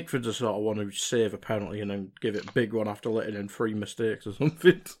 Pickford's a sort of one who save a penalty and then give it a big one after letting in 3 mistakes or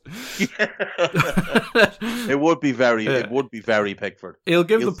something. It would be very Pickford. He'll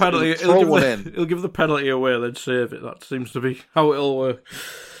give the penalty. He'll give the penalty away, then save it. That seems to be how it'll work.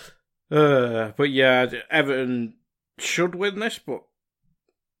 But yeah, Everton should win this, but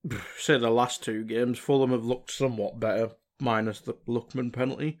say the last 2 games, Fulham have looked somewhat better, minus the Lookman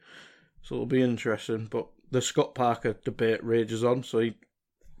penalty. So it'll be interesting. But the Scott Parker debate rages on, so he's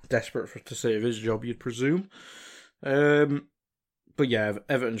desperate to save his job, you'd presume. But yeah,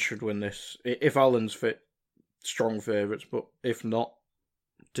 Everton should win this. If Allen's fit, strong favourites, but if not,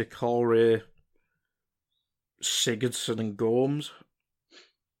 Decore, Sigurdsson and Gomes.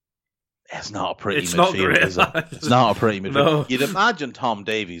 It's not a pretty midfield, is it? It's not a pretty midfield. No. You'd imagine Tom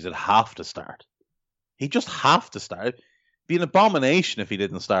Davies would have to start. He'd just have to start. It'd be an abomination if he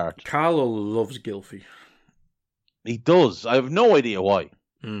didn't start. Carlo loves Gylfi. He does. I have no idea why.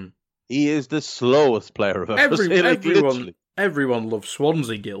 He is the slowest player I've ever seen. Everyone loves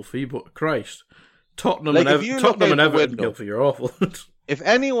Swansea Gylfi, but Christ. Tottenham and Everton Gylfi are awful. If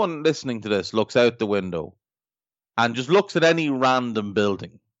anyone listening to this looks out the window and just looks at any random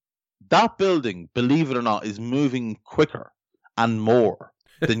building, that building, believe it or not, is moving quicker and more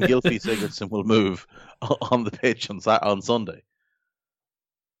than Gylfi Sigurdsson will move on the pitch on Sunday.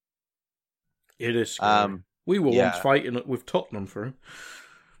 It is scary. We were once fighting with Tottenham for him.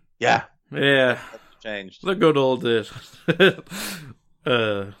 Yeah. Yeah. That's changed. The good old days.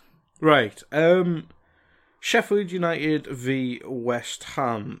 Right. Sheffield United v West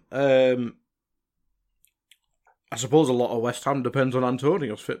Ham. I suppose a lot of West Ham depends on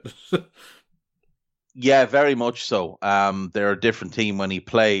Antonio's fitness. Yeah, very much so. They're a different team when he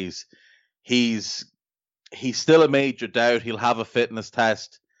plays. He's still a major doubt. He'll have a fitness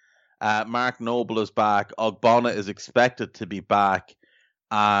test. Mark Noble is back. Ogbonna is expected to be back.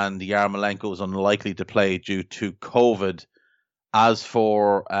 And Yarmolenko is unlikely to play due to COVID. As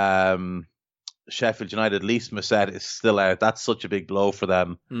for Sheffield United, Lys Mousset is still out. That's such a big blow for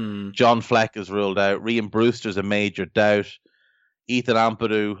them. John Fleck is ruled out. Ryan Brewster's a major doubt. Ethan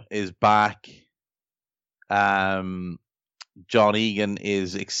Ampadu is back. John Egan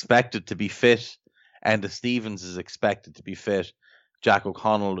is expected to be fit. Enda Stevens is expected to be fit. Jack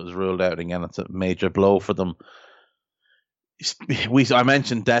O'Connell is ruled out again. It's a major blow for them. I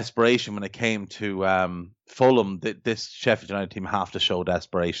mentioned desperation when it came to Fulham. This Sheffield United team have to show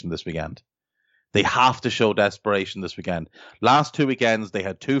desperation this weekend. They have to show desperation this weekend. Last 2 weekends, they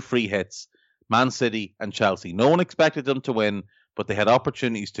had 2 free hits, Man City and Chelsea. No one expected them to win, but they had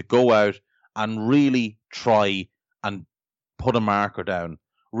opportunities to go out and really try and put a marker down.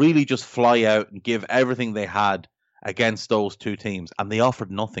 Really just fly out and give everything they had against those 2 teams. And they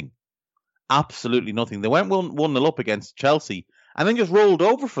offered nothing. Absolutely nothing. They went 1-0 up against Chelsea and then just rolled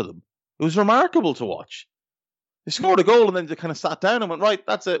over for them. It was remarkable to watch. They scored a goal and then they kind of sat down and went, right,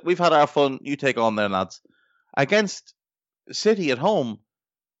 that's it. We've had our fun. You take on there, lads. Against City at home,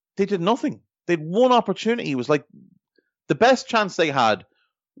 they did nothing. They had one opportunity. It was like the best chance they had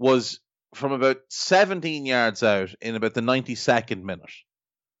was from about 17 yards out in about the 92nd minute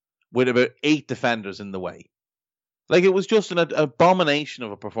with about 8 defenders in the way. Like, it was just an abomination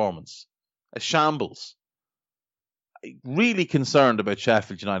of a performance. A shambles. Really concerned about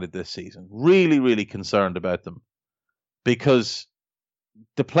Sheffield United this season. Really, really concerned about them. Because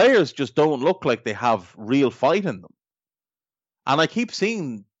the players just don't look like they have real fight in them. And I keep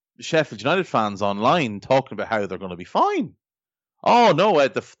seeing Sheffield United fans online talking about how they're going to be fine. Oh, no,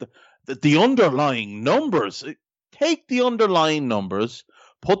 the underlying numbers. Take the underlying numbers,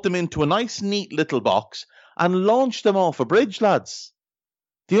 put them into a nice, neat little box, and launch them off a bridge, lads.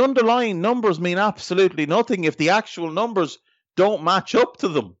 The underlying numbers mean absolutely nothing if the actual numbers don't match up to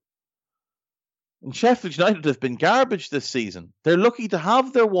them. And Sheffield United have been garbage this season. They're lucky to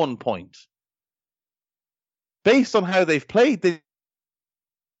have their 1 point. Based on how they've played, they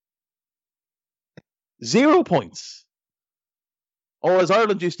 0 points. Or as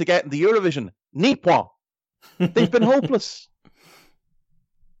Ireland used to get in the Eurovision, ni point. They've been hopeless.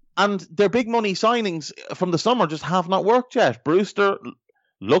 And their big money signings from the summer just have not worked yet. Brewster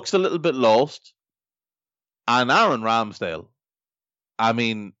looks a little bit lost. And Aaron Ramsdale, I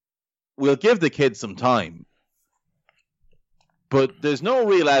mean, we'll give the kid some time. But there's no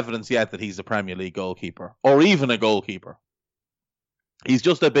real evidence yet that he's a Premier League goalkeeper. Or even a goalkeeper. He's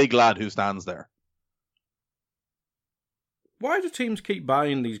just a big lad who stands there. Why do teams keep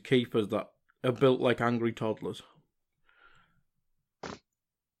buying these keepers that are built like angry toddlers?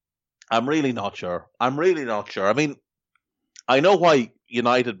 I'm really not sure. I mean, I know why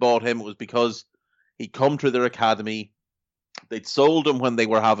United bought him. It was because he'd come through their academy. They'd sold him when they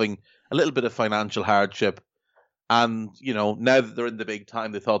were having a little bit of financial hardship. And, you know, now that they're in the big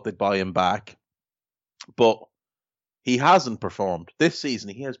time, they thought they'd buy him back. But he hasn't performed. This season,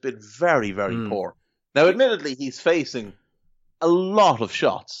 he has been very, very poor. Now, admittedly, he's facing a lot of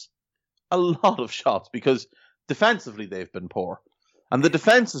shots. Because defensively they've been poor. And the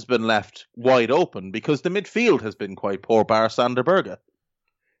defence has been left wide open because the midfield has been quite poor, bar Sander Berge.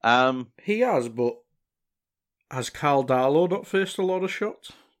 He has, but has Karl Darlow not faced a lot of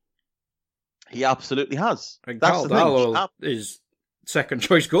shots? He absolutely has. And That's Karl the thing. Darlow is second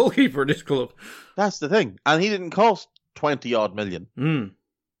choice goalkeeper in this club. That's the thing. And he didn't cost 20 odd million.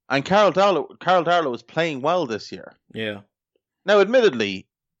 And Karl Darlow is playing well this year. Yeah. Now, admittedly,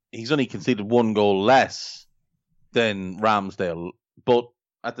 he's only conceded 1 goal less than Ramsdale, but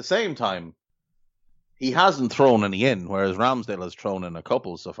at the same time, he hasn't thrown any in, whereas Ramsdale has thrown in a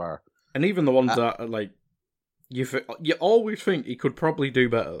couple so far. And even the ones that are like, you always think he could probably do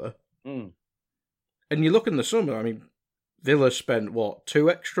better. And you look in the summer, I mean, Villa spent, what, 2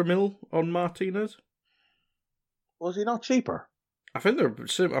 extra mil on Martinez? Was he not cheaper? I think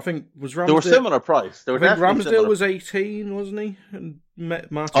was Ramsdale. They were similar price. I think Ramsdale was 18, wasn't he? And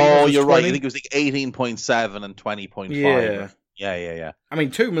Martinez was you're 20. right. I think it was like 18.7 and 20.5. Yeah. I mean,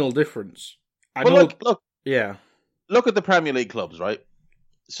 2 mil difference. Look. Yeah. Look at the Premier League clubs, right?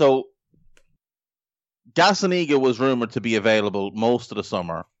 So, Gazzaniga was rumoured to be available most of the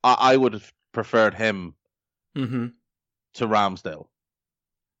summer. I would have preferred him to Ramsdale.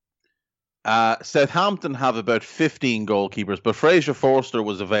 Southampton have about 15 goalkeepers, but Fraser Forster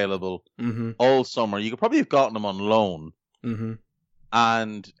was available all summer. You could probably have gotten him on loan,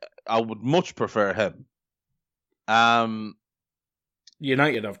 and I would much prefer him.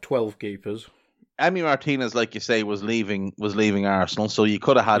 United have 12 keepers. Emi Martinez, like you say, was leaving Arsenal, so you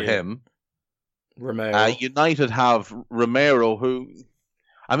could have had him. Romero. United have Romero, who,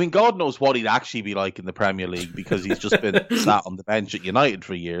 I mean, God knows what he'd actually be like in the Premier League because he's just been sat on the bench at United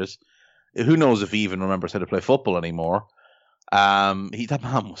for years. Who knows if he even remembers how to play football anymore. That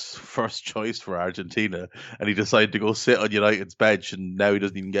man was first choice for Argentina, and he decided to go sit on United's bench, and now he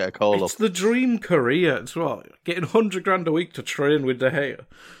doesn't even get a call up. It's the dream career. It's what, getting $100,000 a week to train with De Gea.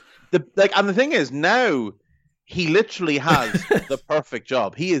 And the thing is, now he literally has the perfect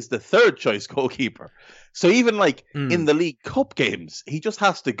job. He is the third choice goalkeeper. So even in the League Cup games, he just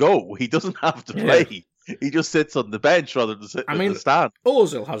has to go. He doesn't have to play. He just sits on the bench rather than sitting in the stand.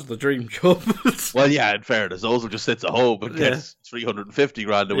 Ozil has the dream job. Well, yeah, in fairness, Ozil just sits at home and gets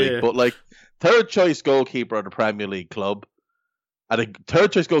 $350,000 a week. But third choice goalkeeper at a Premier League club,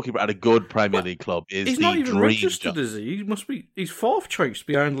 third choice goalkeeper at a good Premier League club is he's the not even dream registered, job. is he? He's fourth choice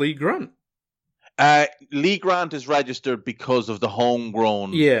behind Lee Grant. Lee Grant is registered because of the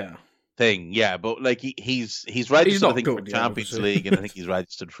homegrown thing. Yeah, but he's registered, I think, for Champions League, and I think he's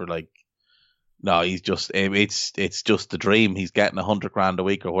registered for no, he's just it's just the dream. He's getting $100,000 a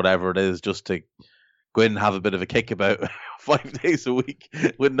week or whatever it is, just to go in and have a bit of a kick about 5 days a week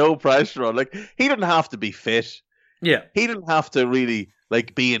with no pressure on. He didn't have to be fit. Yeah, he didn't have to really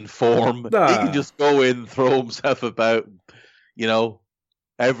be in form. Nah. He can just go in, throw himself about,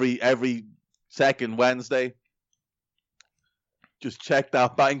 every second Wednesday. Just check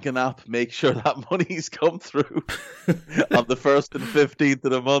that banking app, make sure that money's come through on the 1st and 15th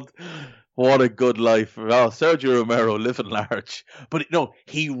of the month. What a good life. Oh, Sergio Romero living large. But no,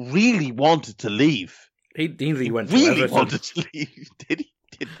 he really wanted to leave. He really wanted to leave. He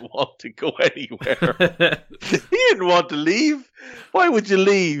didn't want to go anywhere. He didn't want to leave. Why would you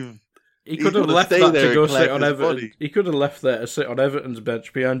leave? He could have left that to go sit on Everton. Money. He could have left there to sit on Everton's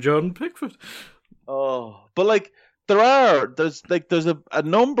bench behind Jordan Pickford. Oh, but like there's a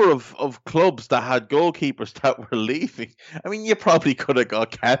number of clubs that had goalkeepers that were leaving. I mean, you probably could have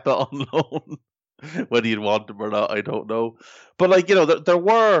got Kepa on loan, whether you'd want him or not, I don't know. But like, you know, there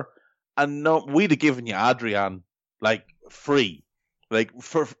were we'd have given you Adrian like free, like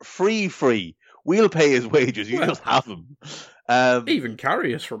for free. We'll pay his wages. You just have him. Even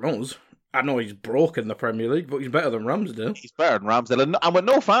Karius from us. I know he's broke in the Premier League, but he's better than Ramsdale. He's better than Ramsdale. And with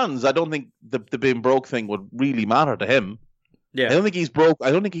no fans, I don't think the being broke thing would really matter to him. Yeah. I don't think he's broke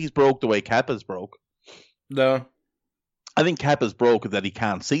the way Kepa's broke. No. I think Kepa's broke that he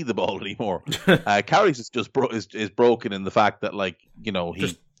can't see the ball anymore. Karius is just is broken in the fact that, like, you know,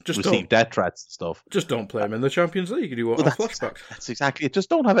 he received death threats and stuff. Just don't play him in the Champions League. You want flashbacks. That's exactly it. Just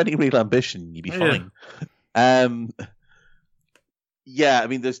don't have any real ambition. You'd be fine. Yeah, I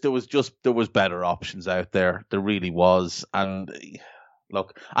mean, there was better options out there. There really was, and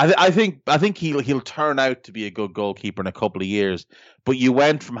look, I think he'll turn out to be a good goalkeeper in a couple of years. But you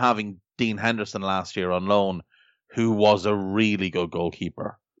went from having Dean Henderson last year on loan, who was a really good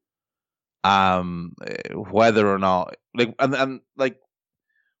goalkeeper. Whether or not, like, and like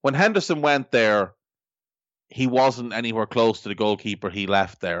when Henderson went there, he wasn't anywhere close to the goalkeeper he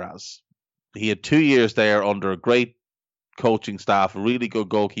left there as. He had 2 years there under a great coaching staff, a really good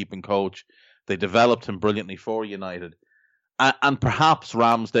goalkeeping coach. They developed him brilliantly for United. And perhaps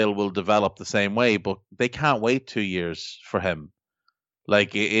Ramsdale will develop the same way, but they can't wait 2 years for him.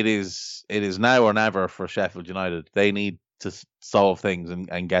 Like, it is now or never for Sheffield United. They need to solve things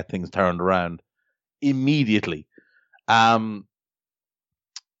and get things turned around immediately. As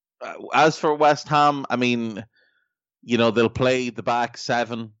for West Ham, I mean, you know, they'll play the back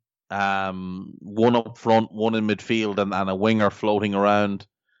seven. One up front, one in midfield, and a winger floating around.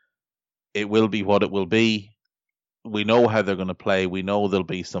 It will be what it will be. We know how they're going to play. We know there'll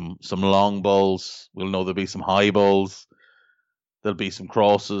be some long balls. We'll know there'll be some high balls. There'll be some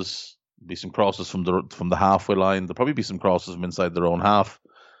crosses. There'll be some crosses from the halfway line. There'll probably be some crosses from inside their own half.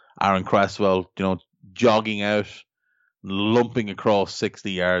 Aaron Cresswell, you know, jogging out, lumping across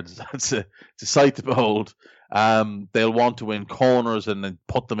 60 yards. It's a sight to behold. They'll want to win corners and then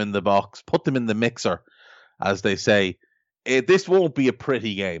put them in the box, put them in the mixer, as they say. This won't be a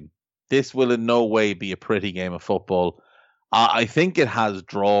pretty game. This will in no way be a pretty game of football. I think it has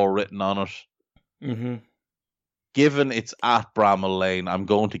draw written on it. Mm-hmm. Given it's at Bramall Lane, I'm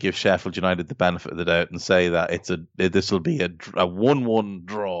going to give Sheffield United the benefit of the doubt and say that this will be a 1-1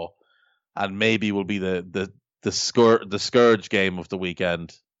 draw, and maybe will be the scourge game of the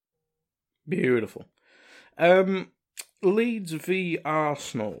weekend. Beautiful. Leeds v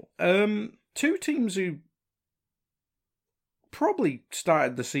Arsenal. Two teams who probably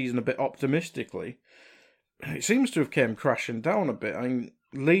started the season a bit optimistically. It seems to have came crashing down a bit. I mean,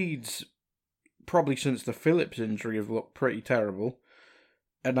 Leeds, probably since the Phillips injury, have looked pretty terrible.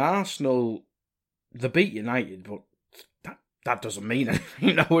 And Arsenal, they beat United, but that doesn't mean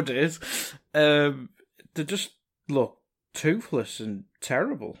anything nowadays. They just look toothless and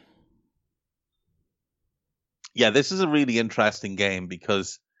terrible. Yeah, this is a really interesting game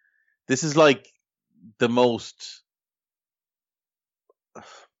because this is like the most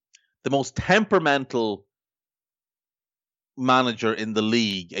temperamental manager in the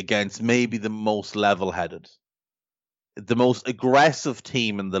league against maybe the most level-headed. The most aggressive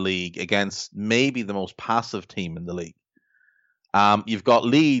team in the league against maybe the most passive team in the league. You've got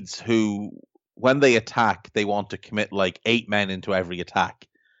Leeds who, when they attack, they want to commit like 8 men into every attack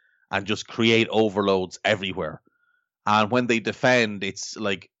and just create overloads everywhere. And when they defend, it's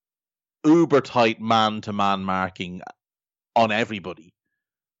like uber tight man-to-man marking on everybody.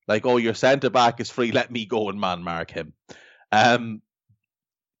 Like, oh, your centre-back is free, let me go and man-mark him.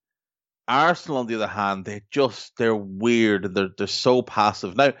 Arsenal, on the other hand, they're weird. They're so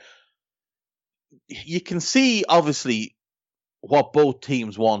passive. Now, you can see, obviously, what both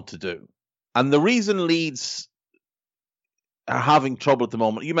teams want to do. And the reason Leeds are having trouble at the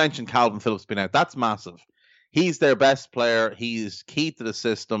moment, you mentioned Calvin Phillips being out. That's massive. He's their best player. He's key to the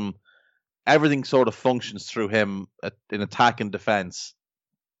system. Everything sort of functions through him in attack and defense.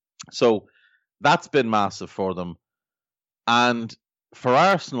 So that's been massive for them. And for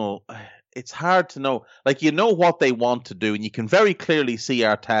Arsenal, it's hard to know. Like, you know what they want to do, and you can very clearly see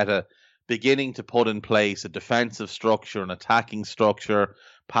Arteta beginning to put in place a defensive structure, an attacking structure,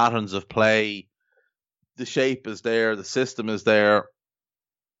 patterns of play. The shape is there, the system is there,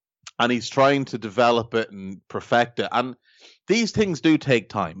 and he's trying to develop it and perfect it. And these things do take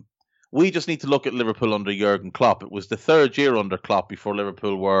time. We just need to look at Liverpool under Jurgen Klopp. It was the third year under Klopp before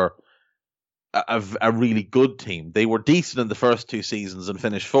Liverpool were a really good team. They were decent in the first 2 seasons and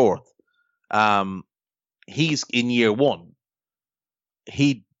finished 4th. He's in year 1.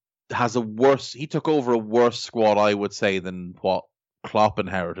 He took over a worse squad, I would say, than what Klopp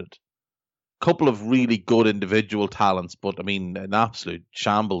inherited. Couple of really good individual talents, but I mean, an absolute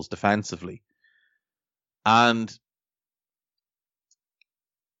shambles defensively. And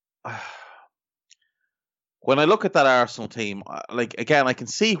when I look at that Arsenal team, again, I can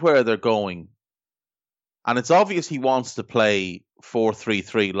see where they're going. And it's obvious he wants to play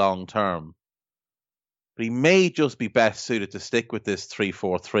 4-3-3 long term. But he may just be best suited to stick with this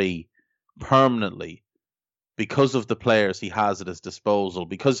 3-4-3 permanently because of the players he has at his disposal.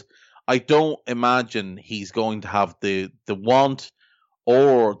 Because I don't imagine he's going to have the want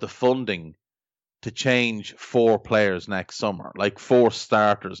or the funding to change 4 players next summer, like 4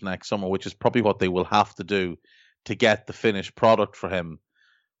 starters next summer, which is probably what they will have to do to get the finished product for him,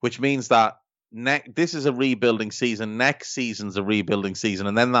 which means that this is a rebuilding season, next season's a rebuilding season,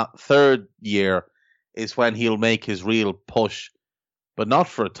 and then that 3rd year is when he'll make his real push, but not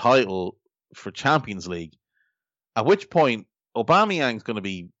for a title, for Champions League, at which point Aubameyang's going to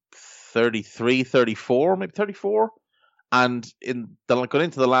be 33, 34, maybe 34, and going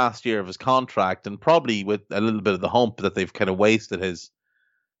into the last year of his contract, and probably with a little bit of the hump that they've kind of wasted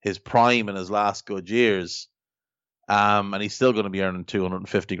his prime in his last good years. And he's still going to be earning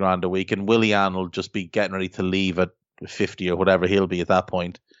 250 grand a week, and Willian will just be getting ready to leave at 50 or whatever he'll be at that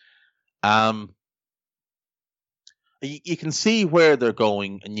point. You can see where they're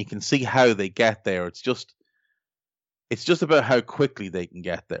going, and you can see how they get there. It's just about how quickly they can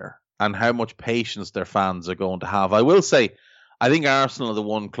get there and how much patience their fans are going to have. I will say, I think Arsenal are the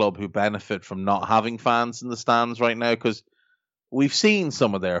one club who benefit from not having fans in the stands right now, because we've seen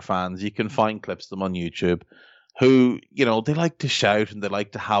some of their fans. You can find clips of them on YouTube who, they like to shout and they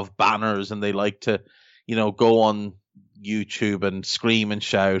like to have banners and they like to, go on YouTube and scream and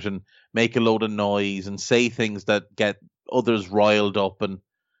shout and make a load of noise and say things that get others riled up. And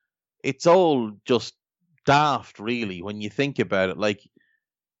it's all just daft, really, when you think about it. Like,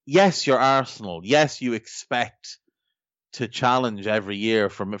 yes, you're Arsenal. Yes, you expect to challenge every year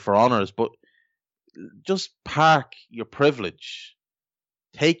for honours, but just park your privilege.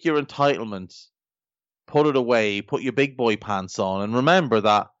 Take your entitlement. Put it away, put your big boy pants on, and remember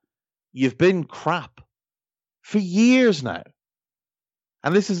that you've been crap for years now.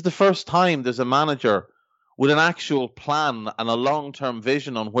 And this is the first time there's a manager with an actual plan and a long-term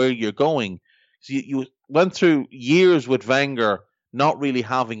vision on where you're going. So you went through years with Wenger not really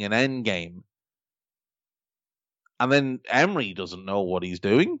having an end game. And then Emery doesn't know what he's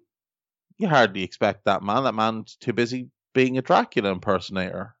doing. You hardly expect that man. That man's too busy being a Dracula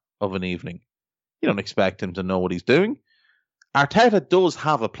impersonator of an evening. You don't expect him to know what he's doing. Arteta does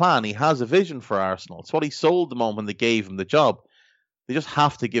have a plan. He has a vision for Arsenal. It's what he sold them on when they gave him the job. They just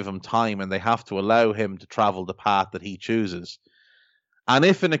have to give him time, and they have to allow him to travel the path that he chooses. And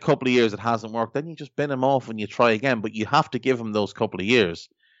if in a couple of years it hasn't worked, then you just bin him off and you try again. But you have to give him those couple of years.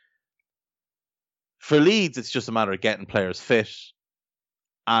 For Leeds, it's just a matter of getting players fit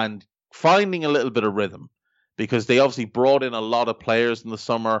and finding a little bit of rhythm, because they obviously brought in a lot of players in the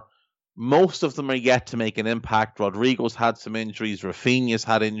summer. Most of them are yet to make an impact. Rodrigo's had some injuries. Rafinha's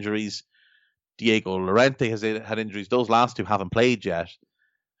had injuries. Diego Llorente has had injuries. Those last 2 haven't played yet.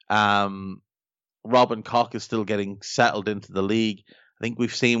 Robin Koch is still getting settled into the league. I think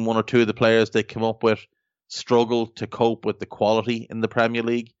we've seen 1 or 2 of the players they come up with struggle to cope with the quality in the Premier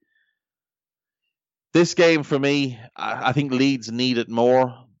League. This game, for me, I think Leeds need it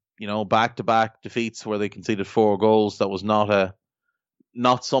more. Back-to-back defeats where they conceded 4 goals. That was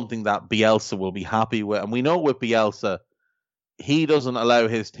not something that Bielsa will be happy with. And we know with Bielsa, he doesn't allow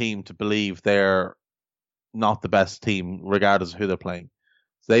his team to believe they're not the best team, regardless of who they're playing.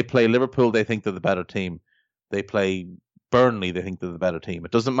 So they play Liverpool, they think they're the better team. They play Burnley, they think they're the better team.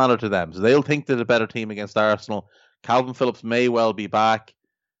 It doesn't matter to them. So they'll think they're the better team against Arsenal. Calvin Phillips may well be back.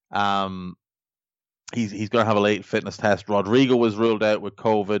 He's going to have a late fitness test. Rodrigo was ruled out with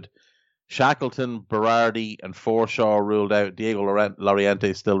COVID. Shackleton, Berardi, and Forshaw ruled out. Diego Llorente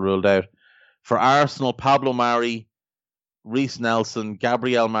is still ruled out. For Arsenal, Pablo Mari, Reece Nelson,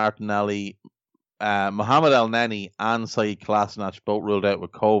 Gabriel Martinelli, Mohamed El Neni, and Saeed Kolasinac both ruled out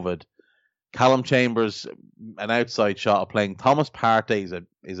with COVID. Callum Chambers, an outside shot of playing. Thomas Partey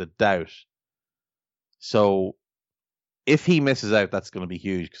is a doubt. So if he misses out, that's going to be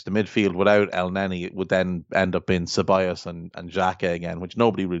huge, because the midfield without El Neni would then end up being Ceballos and Xhaka again, which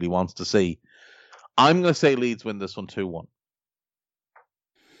nobody really wants to see. I'm going to say Leeds win this one 2-1.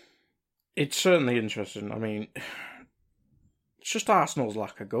 It's certainly interesting. I mean, it's just Arsenal's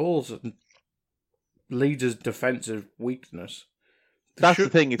lack of goals. And Leeds' defensive weakness. That's the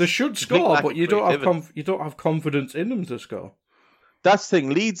thing. They should score, but you don't have confidence in them to score. That's the thing.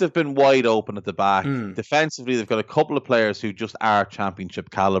 Leeds have been wide open at the back. Defensively, they've got a couple of players who just are championship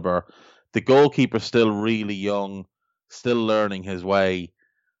caliber. The goalkeeper's still really young, still learning his way.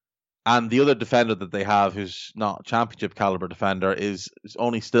 And the other defender that they have, who's not a championship caliber defender, is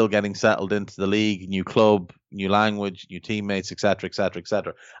only still getting settled into the league, new club, new language, new teammates, etc., etc.,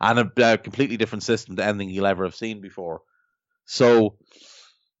 etc., and a completely different system to anything you'll ever have seen before. So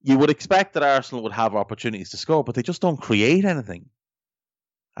you would expect that Arsenal would have opportunities to score, but they just don't create anything.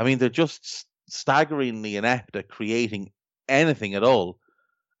 I mean, they're just staggeringly inept at creating anything at all,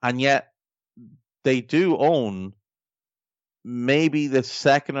 and yet they do own maybe the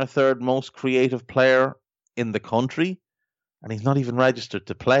second or third most creative player in the country, and he's not even registered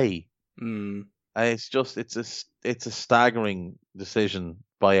to play. It's a staggering decision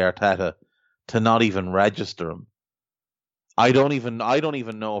by Arteta to not even register him. I don't even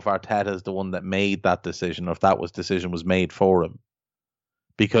know if Arteta is the one that made that decision, or if that decision was made for him,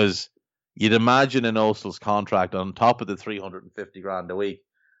 because you'd imagine in Ozil's contract, on top of the 350 grand a week,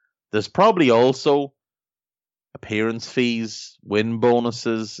 there's probably also appearance fees, win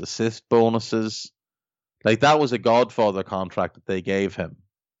bonuses, assist bonuses. Like, that was a Godfather contract that they gave him.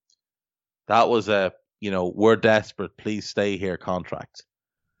 That was a, we're desperate, please stay here contract.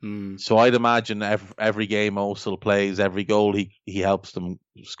 So I'd imagine every game Ozil plays, every goal he helps them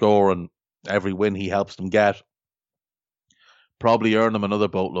score, and every win he helps them get, probably earn them another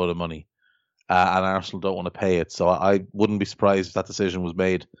boatload of money. And Arsenal don't want to pay it. So I wouldn't be surprised if that decision was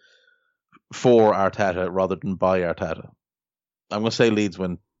made for Arteta rather than by Arteta. I'm going to say Leeds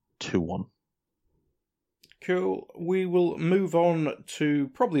win 2-1. Cool. We will move on to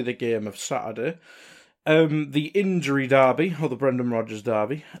probably the game of Saturday. The injury derby, or the Brendan Rodgers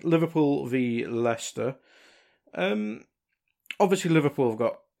derby. Liverpool v Leicester. Obviously Liverpool have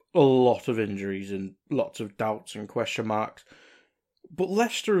got a lot of injuries and lots of doubts and question marks. But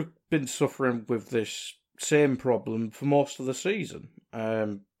Leicester have been suffering with this same problem for most of the season.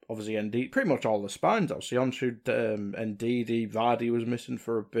 Obviously, Ndidi, pretty much all the spines. Soyuncu, Ndidi, Vardy was missing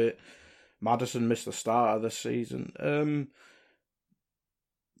for a bit. Maddison missed the start of the season.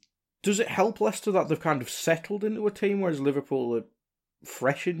 Does it help Leicester that they've kind of settled into a team, whereas Liverpool are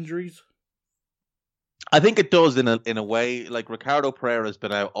fresh injuries? I think it does in a way. Like, Ricardo Pereira has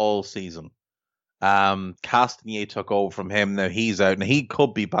been out all season. Castagne took over from him. Now he's out. Now he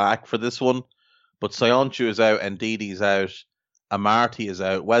could be back for this one, but Soyuncu is out, Ndidi's out, Amartey is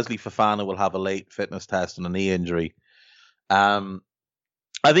out. Wesley Fofana will have a late fitness test and a knee injury.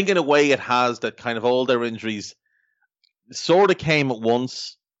 I think in a way it has that kind of all their injuries sort of came at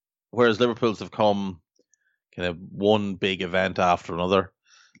once, whereas Liverpool's have come kind of one big event after another.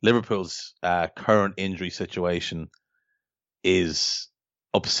 Liverpool's current injury situation is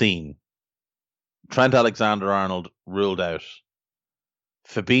obscene. Trent Alexander-Arnold ruled out.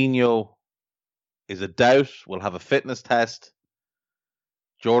 Fabinho is a doubt, will have a fitness test.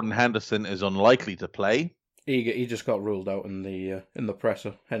 Jordan Henderson is unlikely to play. He just got ruled out in the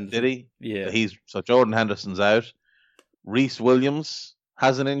presser. Henderson. Did he? Yeah. So Jordan Henderson's out. Reece Williams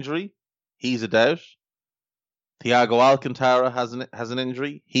has an injury. He's a doubt. Thiago Alcantara has an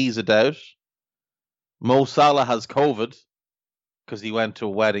injury. He's a doubt. Mo Salah has COVID because he went to a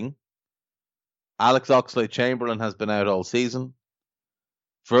wedding. Alex Oxlade-Chamberlain has been out all season.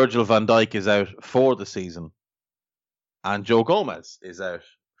 Virgil van Dijk is out for the season. And Joe Gomez is out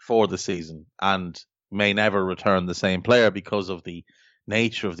for the season and may never return the same player because of the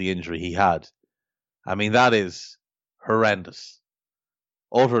nature of the injury he had. I mean, that is horrendous.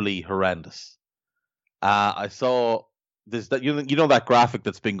 Utterly horrendous. I saw this, that that graphic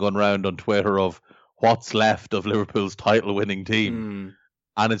that's been going around on Twitter of what's left of Liverpool's title-winning team.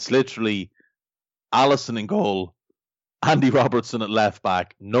 And it's literally Alisson in goal, Andy Robertson at left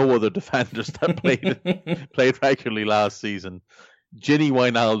back, no other defenders that played regularly last season. Gini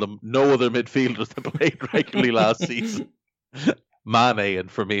Wijnaldum, no other midfielders that played regularly last season. Mane and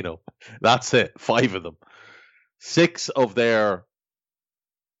Firmino. That's it. 5 of them. 6 of their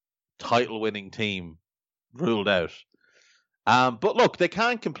title-winning team ruled out. But look, they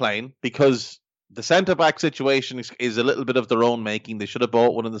can't complain because the centre-back situation is a little bit of their own making. They should have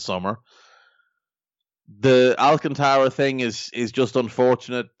bought one in the summer. The Alcantara thing is just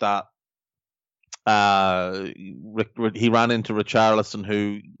unfortunate that he ran into Richarlison,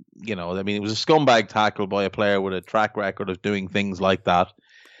 who, it was a scumbag tackle by a player with a track record of doing things like that.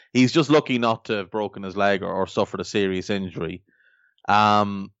 He's just lucky not to have broken his leg or suffered a serious injury.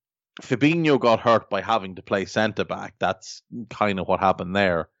 Fabinho got hurt by having to play centre-back. That's kind of what happened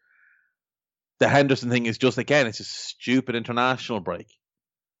there. the Henderson thing is just, again, it's a stupid international break.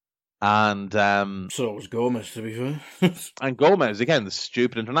 And so was Gomez, to be fair. And Gomez, again, the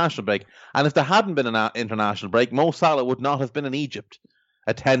stupid international break. And if there hadn't been an international break, Mo Salah would not have been in Egypt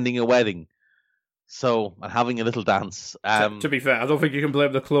attending a wedding. So, and having a little dance. To be fair, I don't think you can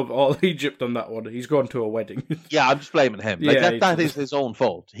blame the club or Egypt on that one. He's gone to a wedding. Yeah, I'm just blaming him. That is his own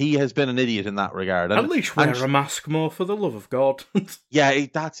fault. He has been an idiot in that regard. At least wear a mask more, for the love of God. Yeah,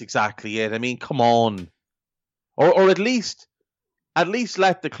 that's exactly it. I mean, come on. Or at least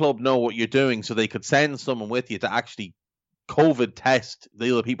let the club know what you're doing so they could send someone with you to actually COVID test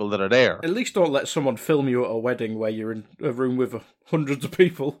the other people that are there. At least don't let someone film you at a wedding where you're in a room with hundreds of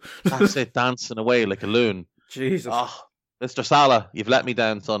people. That's it, dancing away like a loon. Jesus. Oh, Mr. Salah, you've let me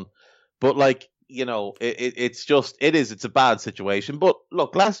down, son. But, like, you know, it's a bad situation. But,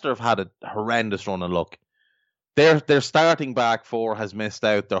 look, Leicester have had a horrendous run of luck. Their starting back four has missed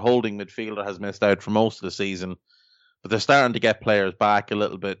out. Their holding midfielder has missed out for most of the season. But they're starting to get players back a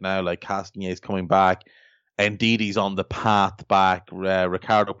little bit now, like Castagne's coming back. Ndidi's on the path back.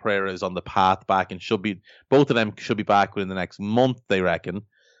 Ricardo Pereira is on the path back, and both of them should be back within the next month, they reckon.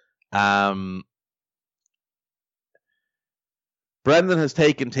 Brendan has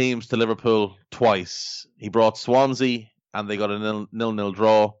taken teams to Liverpool twice. He brought Swansea, and they got a 0-0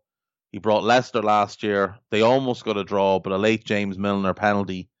 draw. He brought Leicester last year. They almost got a draw, but a late James Milner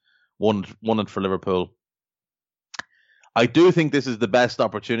penalty won it for Liverpool. I do think this is the best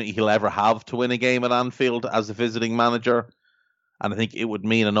opportunity he'll ever have to win a game at Anfield as a visiting manager. And I think it would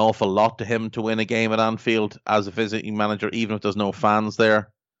mean an awful lot to him to win a game at Anfield as a visiting manager, even if there's no fans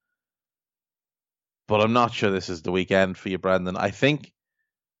there. But I'm not sure this is the weekend for you, Brendan. I think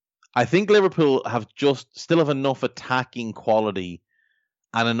Liverpool still have enough attacking quality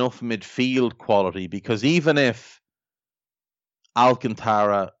and enough midfield quality, because even if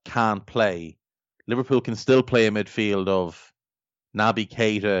Alcantara can't play, Liverpool can still play a midfield of Naby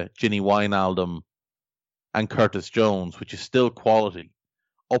Keita, Gini Wijnaldum, and Curtis Jones, which is still quality.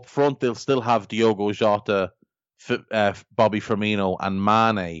 Up front, they'll still have Diogo Jota, Bobby Firmino, and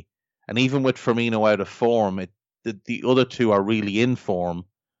Mane. And even with Firmino out of form, the other two are really in form.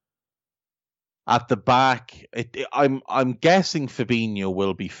 At the back, I'm guessing Fabinho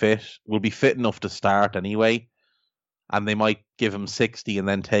will be fit enough to start anyway, and they might give him 60 and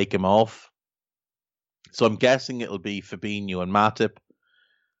then take him off. So I'm guessing it'll be Fabinho and Matip.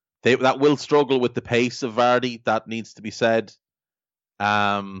 That will struggle with the pace of Vardy. That needs to be said.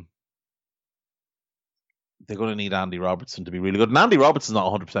 They're going to need Andy Robertson to be really good. And Andy Robertson's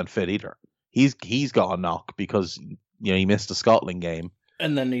not 100% fit either. He's got a knock because he missed the Scotland game.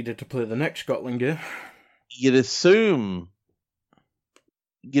 And then needed to play the next Scotland game. You'd assume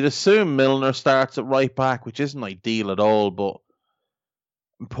Milner starts at right back, which isn't ideal at all, but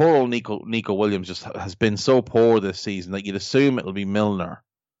poor old Nico Williams just has been so poor this season that you'd assume it'll be Milner.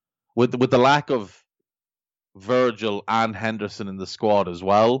 With the lack of Virgil and Henderson in the squad as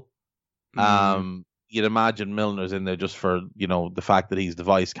well, you'd imagine Milner's in there just for the fact that he's the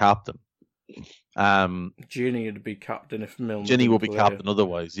vice captain. Gini would be captain if Milner. Gini will be captain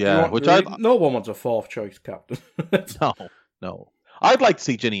otherwise, yeah. No one wants a fourth choice captain. No. I'd like to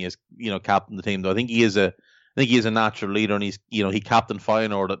see Gini as captain of the team though. I think he is a natural leader, and he captained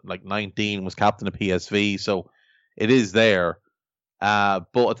Feyenoord at like 19, was captain of PSV, so it is there. But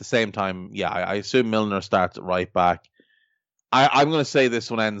at the same time, I assume Milner starts at right back. I'm going to say this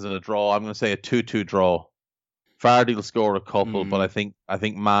one ends in a draw. I'm going to say a 2-2 draw. Vardy will score a couple, but I think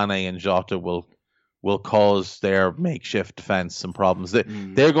Mane and Jota will cause their makeshift defence some problems.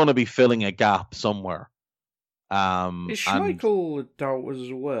 They're going to be filling a gap somewhere. Is Schmeichel out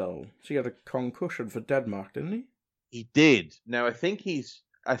as well? So he had a concussion for Denmark, didn't he? He did. Now I think he's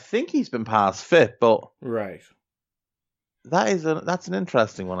been past fit, but right. That's an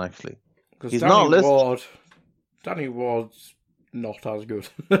interesting one actually. Because Danny Ward's not as good.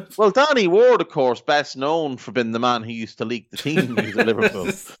 Well, Danny Ward, of course, best known for being the man who used to leak the team news at Liverpool.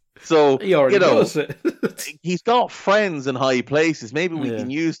 So he already does it. He's got friends in high places. Maybe we can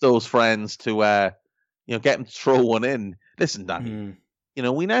use those friends to get him to throw one in. Listen, Danny,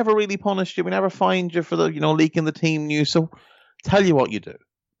 we never really punished you. We never fined you for the leaking the team news. So tell you what you do.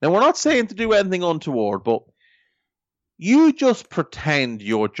 Now, we're not saying to do anything untoward, but you just pretend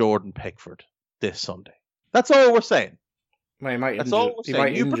you're Jordan Pickford this Sunday. That's all we're saying. Well, he might That's all we're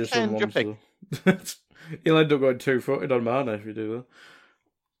saying. You pretend you're Pickford. He'll end up going 2-footed on Mane if you do that.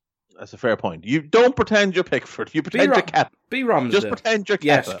 That's a fair point. You don't pretend you're Pickford. You pretend you're Kepa. Be Ramsdale. Just pretend you're Kepa.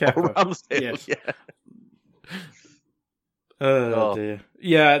 Yes, Kepa. Or Ramsdale. Yes. Yeah. Oh dear.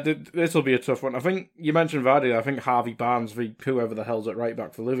 Yeah, this will be a tough one. I think you mentioned Vardy. I think Harvey Barnes, whoever the hell's at right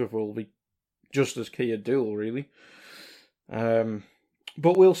back for Liverpool, will be just as key a duel, really.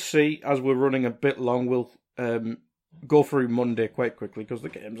 But we'll see. As we're running a bit long, we'll go through Monday quite quickly because the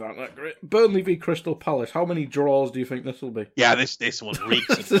games aren't that great. Burnley v Crystal Palace. How many draws do you think this will be? Yeah, this one reeks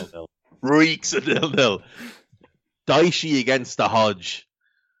of 0-0. Reeks of 0-0. Dicey against the Hodge.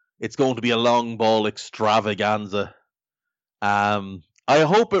 It's going to be a long ball extravaganza. I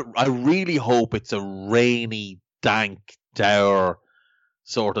really hope it's a rainy, dank, dour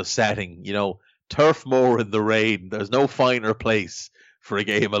sort of setting. You know, Turf Moor in the rain. There's no finer place for a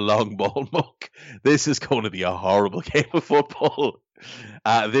game of long ball muck. This is going to be a horrible game of football.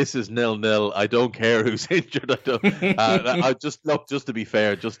 This is 0-0. I don't care who's injured. Just to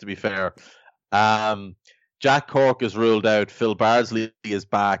be fair. Jack Cork is ruled out. Phil Bardsley is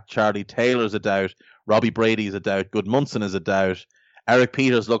back. Charlie Taylor's a doubt. Robbie Brady's a doubt. Goodmunson is a doubt. Eric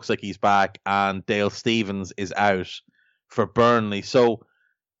Peters looks like he's back, and Dale Stephens is out for Burnley. So,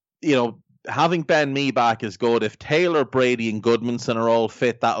 you know, having Ben Mee back is good. If Taylor, Brady, and Goodmanson are all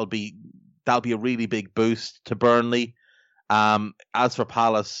fit, that'll be a really big boost to Burnley. As for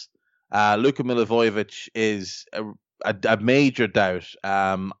Palace, Luka Milivojevic is a major doubt.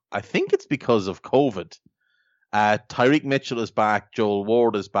 I think it's because of COVID. Tyreek Mitchell is back. Joel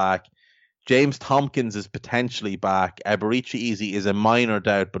Ward is back. James Tompkins is potentially back. Eberichi Eze is a minor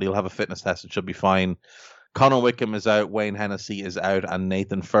doubt, but he'll have a fitness test and should be fine. Conor Wickham is out. Wayne Hennessy is out, and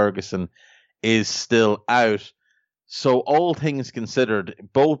Nathan Ferguson is still out. So all things considered,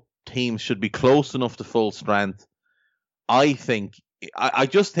 both teams should be close enough to full strength. I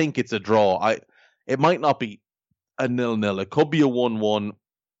just think it's a draw. It might not be a 0-0. It could be a 1-1.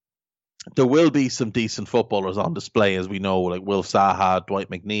 There will be some decent footballers on display, as we know, like Wilf Zaha, Dwight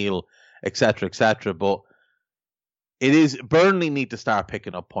McNeil, etc. But Burnley need to start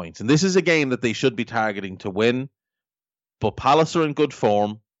picking up points. And this is a game that they should be targeting to win. But Palace are in good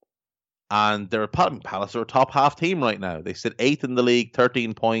form. And Palace are a top half team right now. They sit 8th in the league,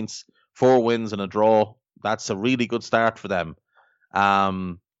 13 points, 4 wins and a draw. That's a really good start for them.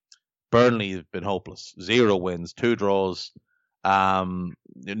 Burnley have been hopeless. 0 wins, 2 draws.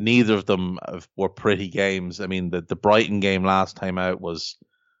 Neither of them were pretty games. I mean, the Brighton game last time out was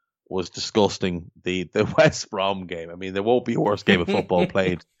disgusting. The West Brom game, I mean, there won't be a worse game of football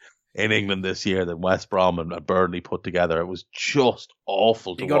played in England this year than West Brom and Burnley put together. It was just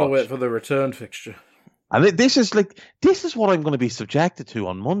awful to watch. You got to wait for the return fixture. And this is what I'm going to be subjected to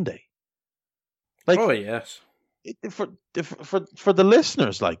on Monday. Like, oh yes. For the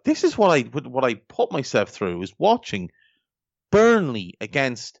listeners, like, this is what I put myself through, is watching Burnley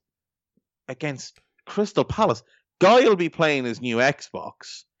against Crystal Palace. Guy will be playing his new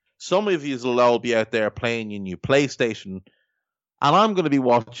Xbox. Some of you will all be out there playing your new PlayStation. And I'm going to be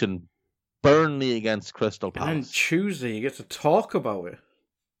watching Burnley against Crystal Palace. And Tuesday, you get to talk about it.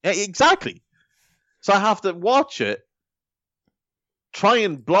 Yeah, exactly. So I have to watch it, try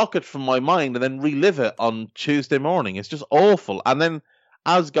and block it from my mind, and then relive it on Tuesday morning. It's just awful. And then,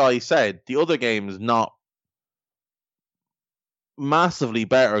 as Guy said, the other game is not massively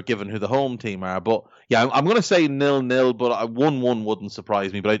better given who the home team are. But yeah, I'm going to say 0-0, but a 1-1 wouldn't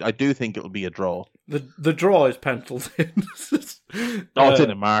surprise me. But I do think it'll be a draw. The draw is penciled in. It's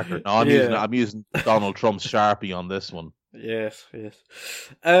in a marker. No, I'm using Donald Trump's Sharpie on this one. Yes.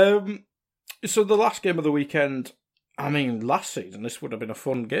 So the last game of the weekend, I mean, last season this would have been a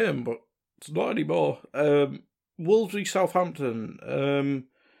fun game, but it's not anymore. Wolves v Southampton.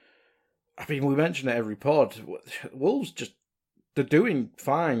 I mean, we mention it every pod. Wolves they're doing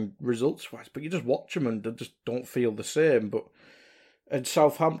fine results-wise, but you just watch them and they just don't feel the same. But at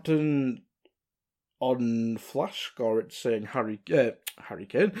Southampton, on Flash Score, it's saying Harry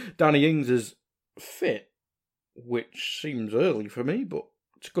Kane. Danny Ings is fit, which seems early for me, but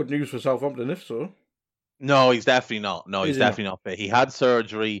it's good news for Southampton if so. No, he's definitely not. No, he's definitely not fit. He had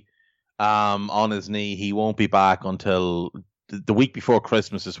surgery on his knee. He won't be back until the week before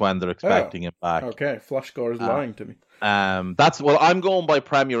Christmas is when they're expecting him back. Okay, Flash Score is lying to me. I'm going by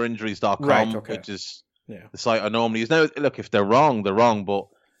PremierInjuries.com, right, okay. Which is the site I normally use. Now, look, if they're wrong, they're wrong. But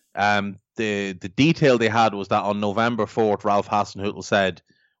the detail they had was that on November 4th, Ralph Hasenhüttl said,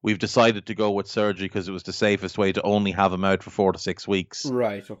 "We've decided to go with surgery because it was the safest way to only have him out for 4 to 6 weeks."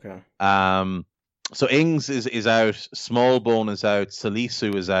 Right. Okay. So Ings is out, Smallbone is out,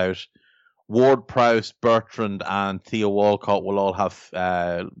 Salisu is out, Ward-Prowse, Bertrand, and Theo Walcott will all have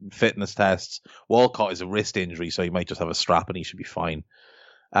fitness tests. Walcott is a wrist injury, so he might just have a strap and he should be fine.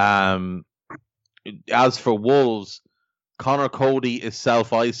 As for Wolves, Connor Cody is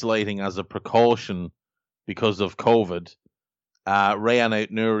self-isolating as a precaution because of COVID. Rayan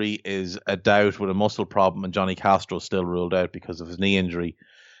Aït-Nouri is a doubt with a muscle problem, and Johnny Castro is still ruled out because of his knee injury.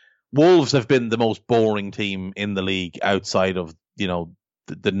 Wolves have been the most boring team in the league outside of,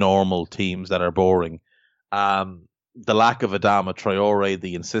 the normal teams that are boring. The lack of Adama Traore,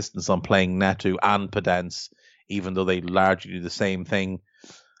 the insistence on playing Neto and Podence, even though they largely do the same thing,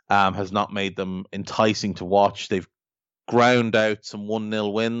 has not made them enticing to watch. They've ground out some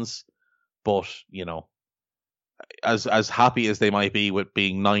 1-0 wins, but, as happy as they might be with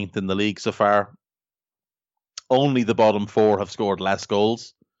being ninth in the league so far, only the bottom four have scored less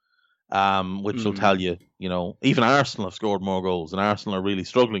goals, which will tell you, even Arsenal have scored more goals, and Arsenal are really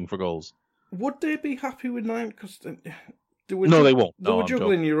struggling for goals. Would they be happy with 9? Because they won't. They were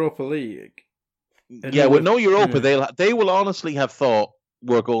juggling Europa League. Yeah, with no Europa, they will honestly have thought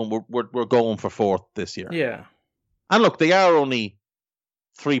we're going for fourth this year. Yeah, and look, they are only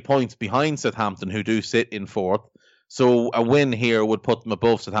 3 points behind Southampton, who do sit in fourth. So a win here would put them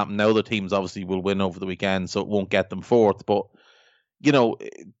above Southampton. Now the teams obviously will win over the weekend, so it won't get them fourth. But they'll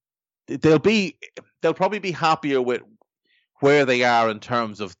probably be happier with where they are in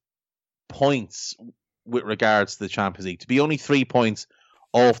terms of points with regards to the Champions League. To be only 3 points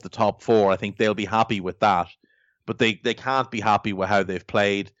off the top four, I think they'll be happy with that. But they can't be happy with how they've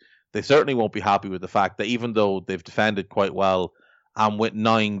played. They certainly won't be happy with the fact that even though they've defended quite well, and with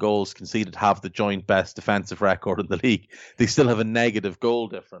 9 goals conceded have the joint best defensive record in the league, they still have a negative goal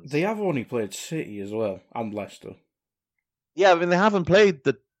difference. They have only played City as well, and Leicester. Yeah, I mean, they haven't played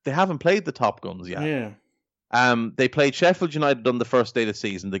the top guns yet. Yeah. They played Sheffield United on the first day of the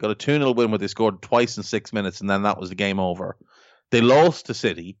season. They got a 2-0 win where they scored twice in 6 minutes, and then that was the game over. They lost to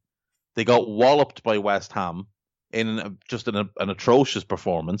City. They got walloped by West Ham in just an atrocious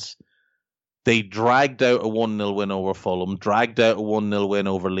performance. They dragged out a 1-0 win over Fulham, dragged out a 1-0 win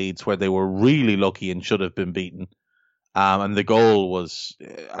over Leeds, where they were really lucky and should have been beaten. And the goal was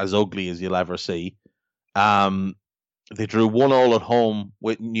as ugly as you'll ever see. They drew 1-1 at home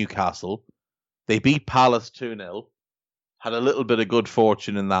with Newcastle. They beat Palace 2-0. Had a little bit of good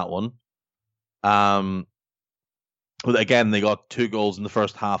fortune in that one. But again, they got 2 goals in the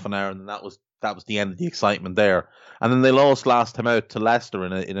first half an hour, and that was the end of the excitement there. And then they lost last time out to Leicester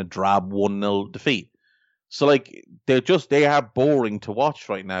in a drab 1-0 defeat. So they are boring to watch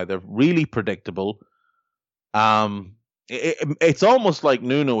right now. They're really predictable. It's almost like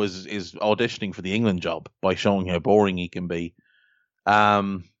Nuno is auditioning for the England job by showing how boring he can be.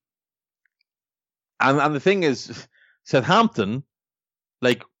 And the thing is, Southampton,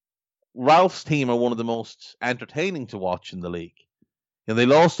 Ralph's team are one of the most entertaining to watch in the league. They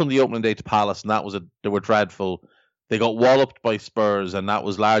lost on the opening day to Palace, and they were dreadful. They got walloped by Spurs, and that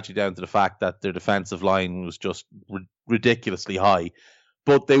was largely down to the fact that their defensive line was just ridiculously high.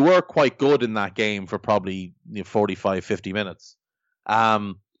 But they were quite good in that game for probably 45, 50 minutes.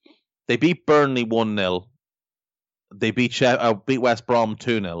 They beat Burnley 1-0. They beat West Brom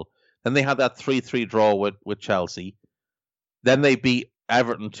 2-0. Then they had that 3-3 draw with Chelsea. Then they beat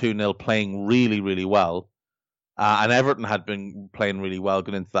Everton 2-0, playing really, really well. And Everton had been playing really well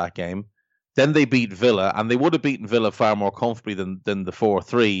going into that game. Then they beat Villa, and they would have beaten Villa far more comfortably than the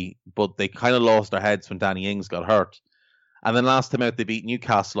 4-3, but they kind of lost their heads when Danny Ings got hurt. And then last time out, they beat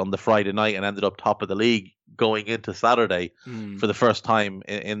Newcastle on the Friday night and ended up top of the league going into Saturday for the first time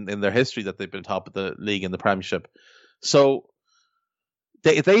in their history that they've been top of the league in the Premiership. So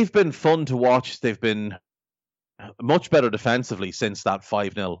they've been fun to watch. They've been much better defensively since that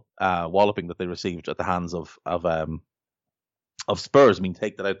 5-0 walloping that they received at the hands of Spurs. I mean,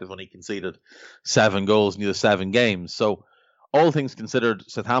 take that out, they've only conceded 7 goals in either 7 games. So all things considered,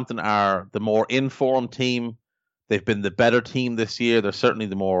 Southampton are the more informed team. They've been the better team this year. They're certainly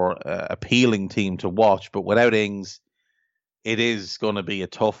the more appealing team to watch. But without Ings, it is going to be a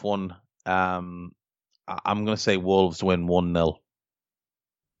tough one. I'm going to say Wolves win 1-0.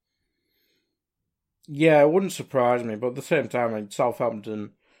 Yeah, it wouldn't surprise me, but at the same time,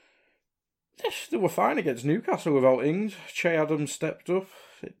 Southampton, they were fine against Newcastle without Ings. Che Adams stepped up.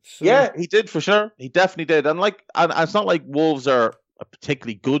 Yeah, he did for sure. He definitely did. And it's not like Wolves are a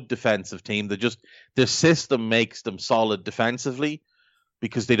particularly good defensive team. Their system makes them solid defensively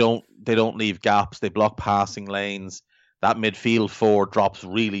because they don't leave gaps. They block passing lanes. That midfield 4 drops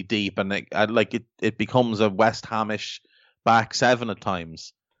really deep, and it becomes a West Hamish back 7 at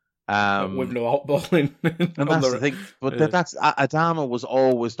times. With no outballing. And that's the thing. But that's Adama was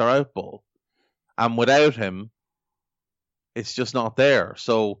always their outball. And without him, it's just not there.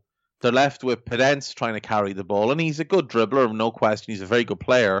 So they're left with Podence trying to carry the ball. And he's a good dribbler, no question. He's a very good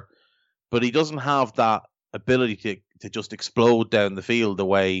player. But he doesn't have that ability to just explode down the field the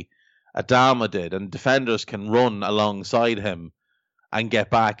way Adama did. And defenders can run alongside him and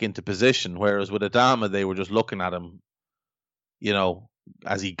get back into position. Whereas with Adama, they were just looking at him,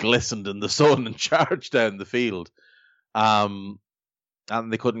 as he glistened in the sun and charged down the field. And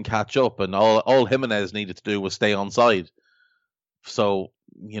they couldn't catch up, and all Jimenez needed to do was stay onside. So,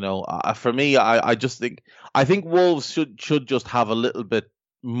 for me, I think Wolves should just have a little bit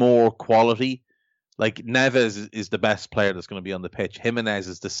more quality. Like, Neves is the best player that's going to be on the pitch. Jimenez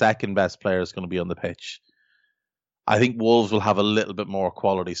is the second best player that's going to be on the pitch. I think Wolves will have a little bit more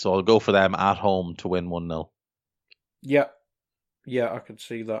quality, so I'll go for them at home to win 1-0. Yeah, I could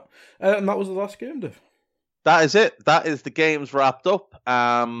see that. And that was the last game, Dave. That is it. That is the games wrapped up.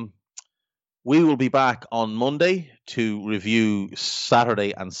 We will be back on Monday to review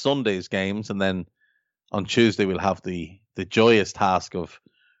Saturday and Sunday's games, and then on Tuesday we'll have the joyous task of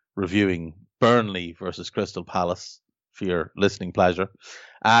reviewing Burnley versus Crystal Palace for your listening pleasure.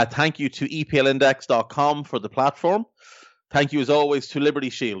 Thank you to EPLindex.com for the platform. Thank you as always to Liberty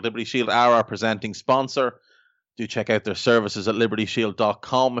Shield. Liberty Shield are our presenting sponsor. Do check out their services at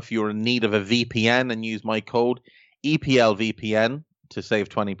libertyshield.com if you're in need of a VPN, and use my code EPLVPN to save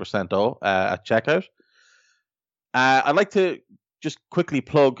 20% off at checkout. I'd like to just quickly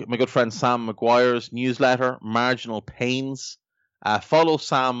plug my good friend Sam Maguire's newsletter, Marginal Pains. Follow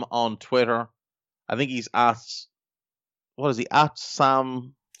Sam on Twitter. I think he's at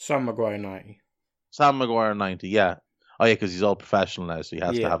Sam Maguire 90. Sam Maguire 90, yeah. Oh yeah, because he's all professional now, so he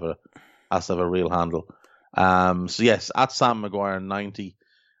has to have a real handle. So yes, at Sam Maguire 90.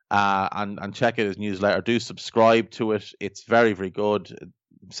 And check out his newsletter. Do subscribe to it. It's very, very good.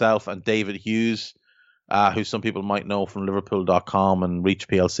 Himself and David Hughes, who some people might know from Liverpool.com and Reach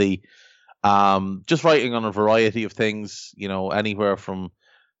PLC, just writing on a variety of things. Anywhere from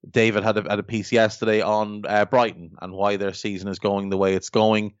David had a piece yesterday on Brighton and why their season is going the way it's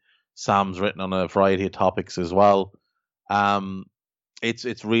going. Sam's written on a variety of topics as well.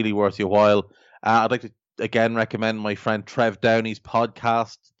 It's really worth your while. I'd like to again recommend my friend Trev Downey's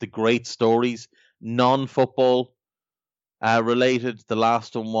podcast, The Great Stories, non-football related. The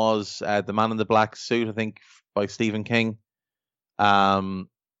last one was The Man in the Black Suit, I think, by Stephen King.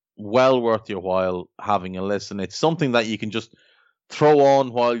 Well worth your while having a listen. It's something that you can just throw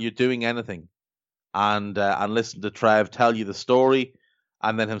on while you're doing anything and listen to Trev tell you the story,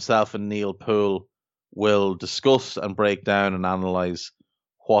 and then himself and Neil Poole will discuss and break down and analyze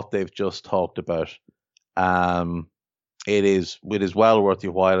what they've just talked about. It is well worth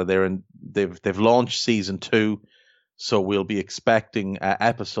your while. They've launched season 2, so we'll be expecting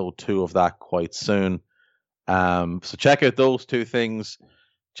episode 2 of that quite soon. So check out those two things.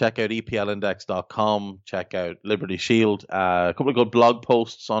 Check out EPLindex.com. Check out Liberty Shield. A couple of good blog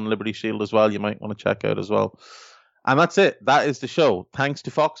posts on Liberty Shield as well. You might want to check out as well. And that's it. That is the show. Thanks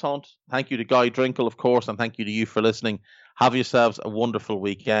to Foxhunt. Thank you to Guy Drinkle, of course, and thank you to you for listening. Have yourselves a wonderful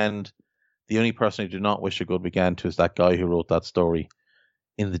weekend. The only person I do not wish a good weekend to is that guy who wrote that story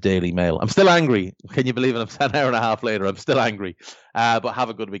in the Daily Mail. I'm still angry. Can you believe it? I'm an hour and a half later. I'm still angry. But have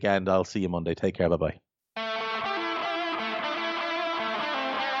a good weekend. I'll see you Monday. Take care. Bye-bye.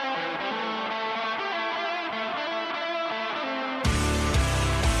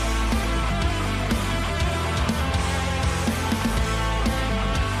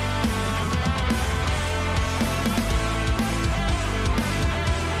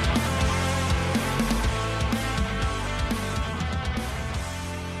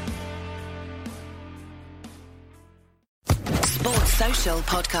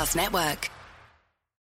 Podcast Network.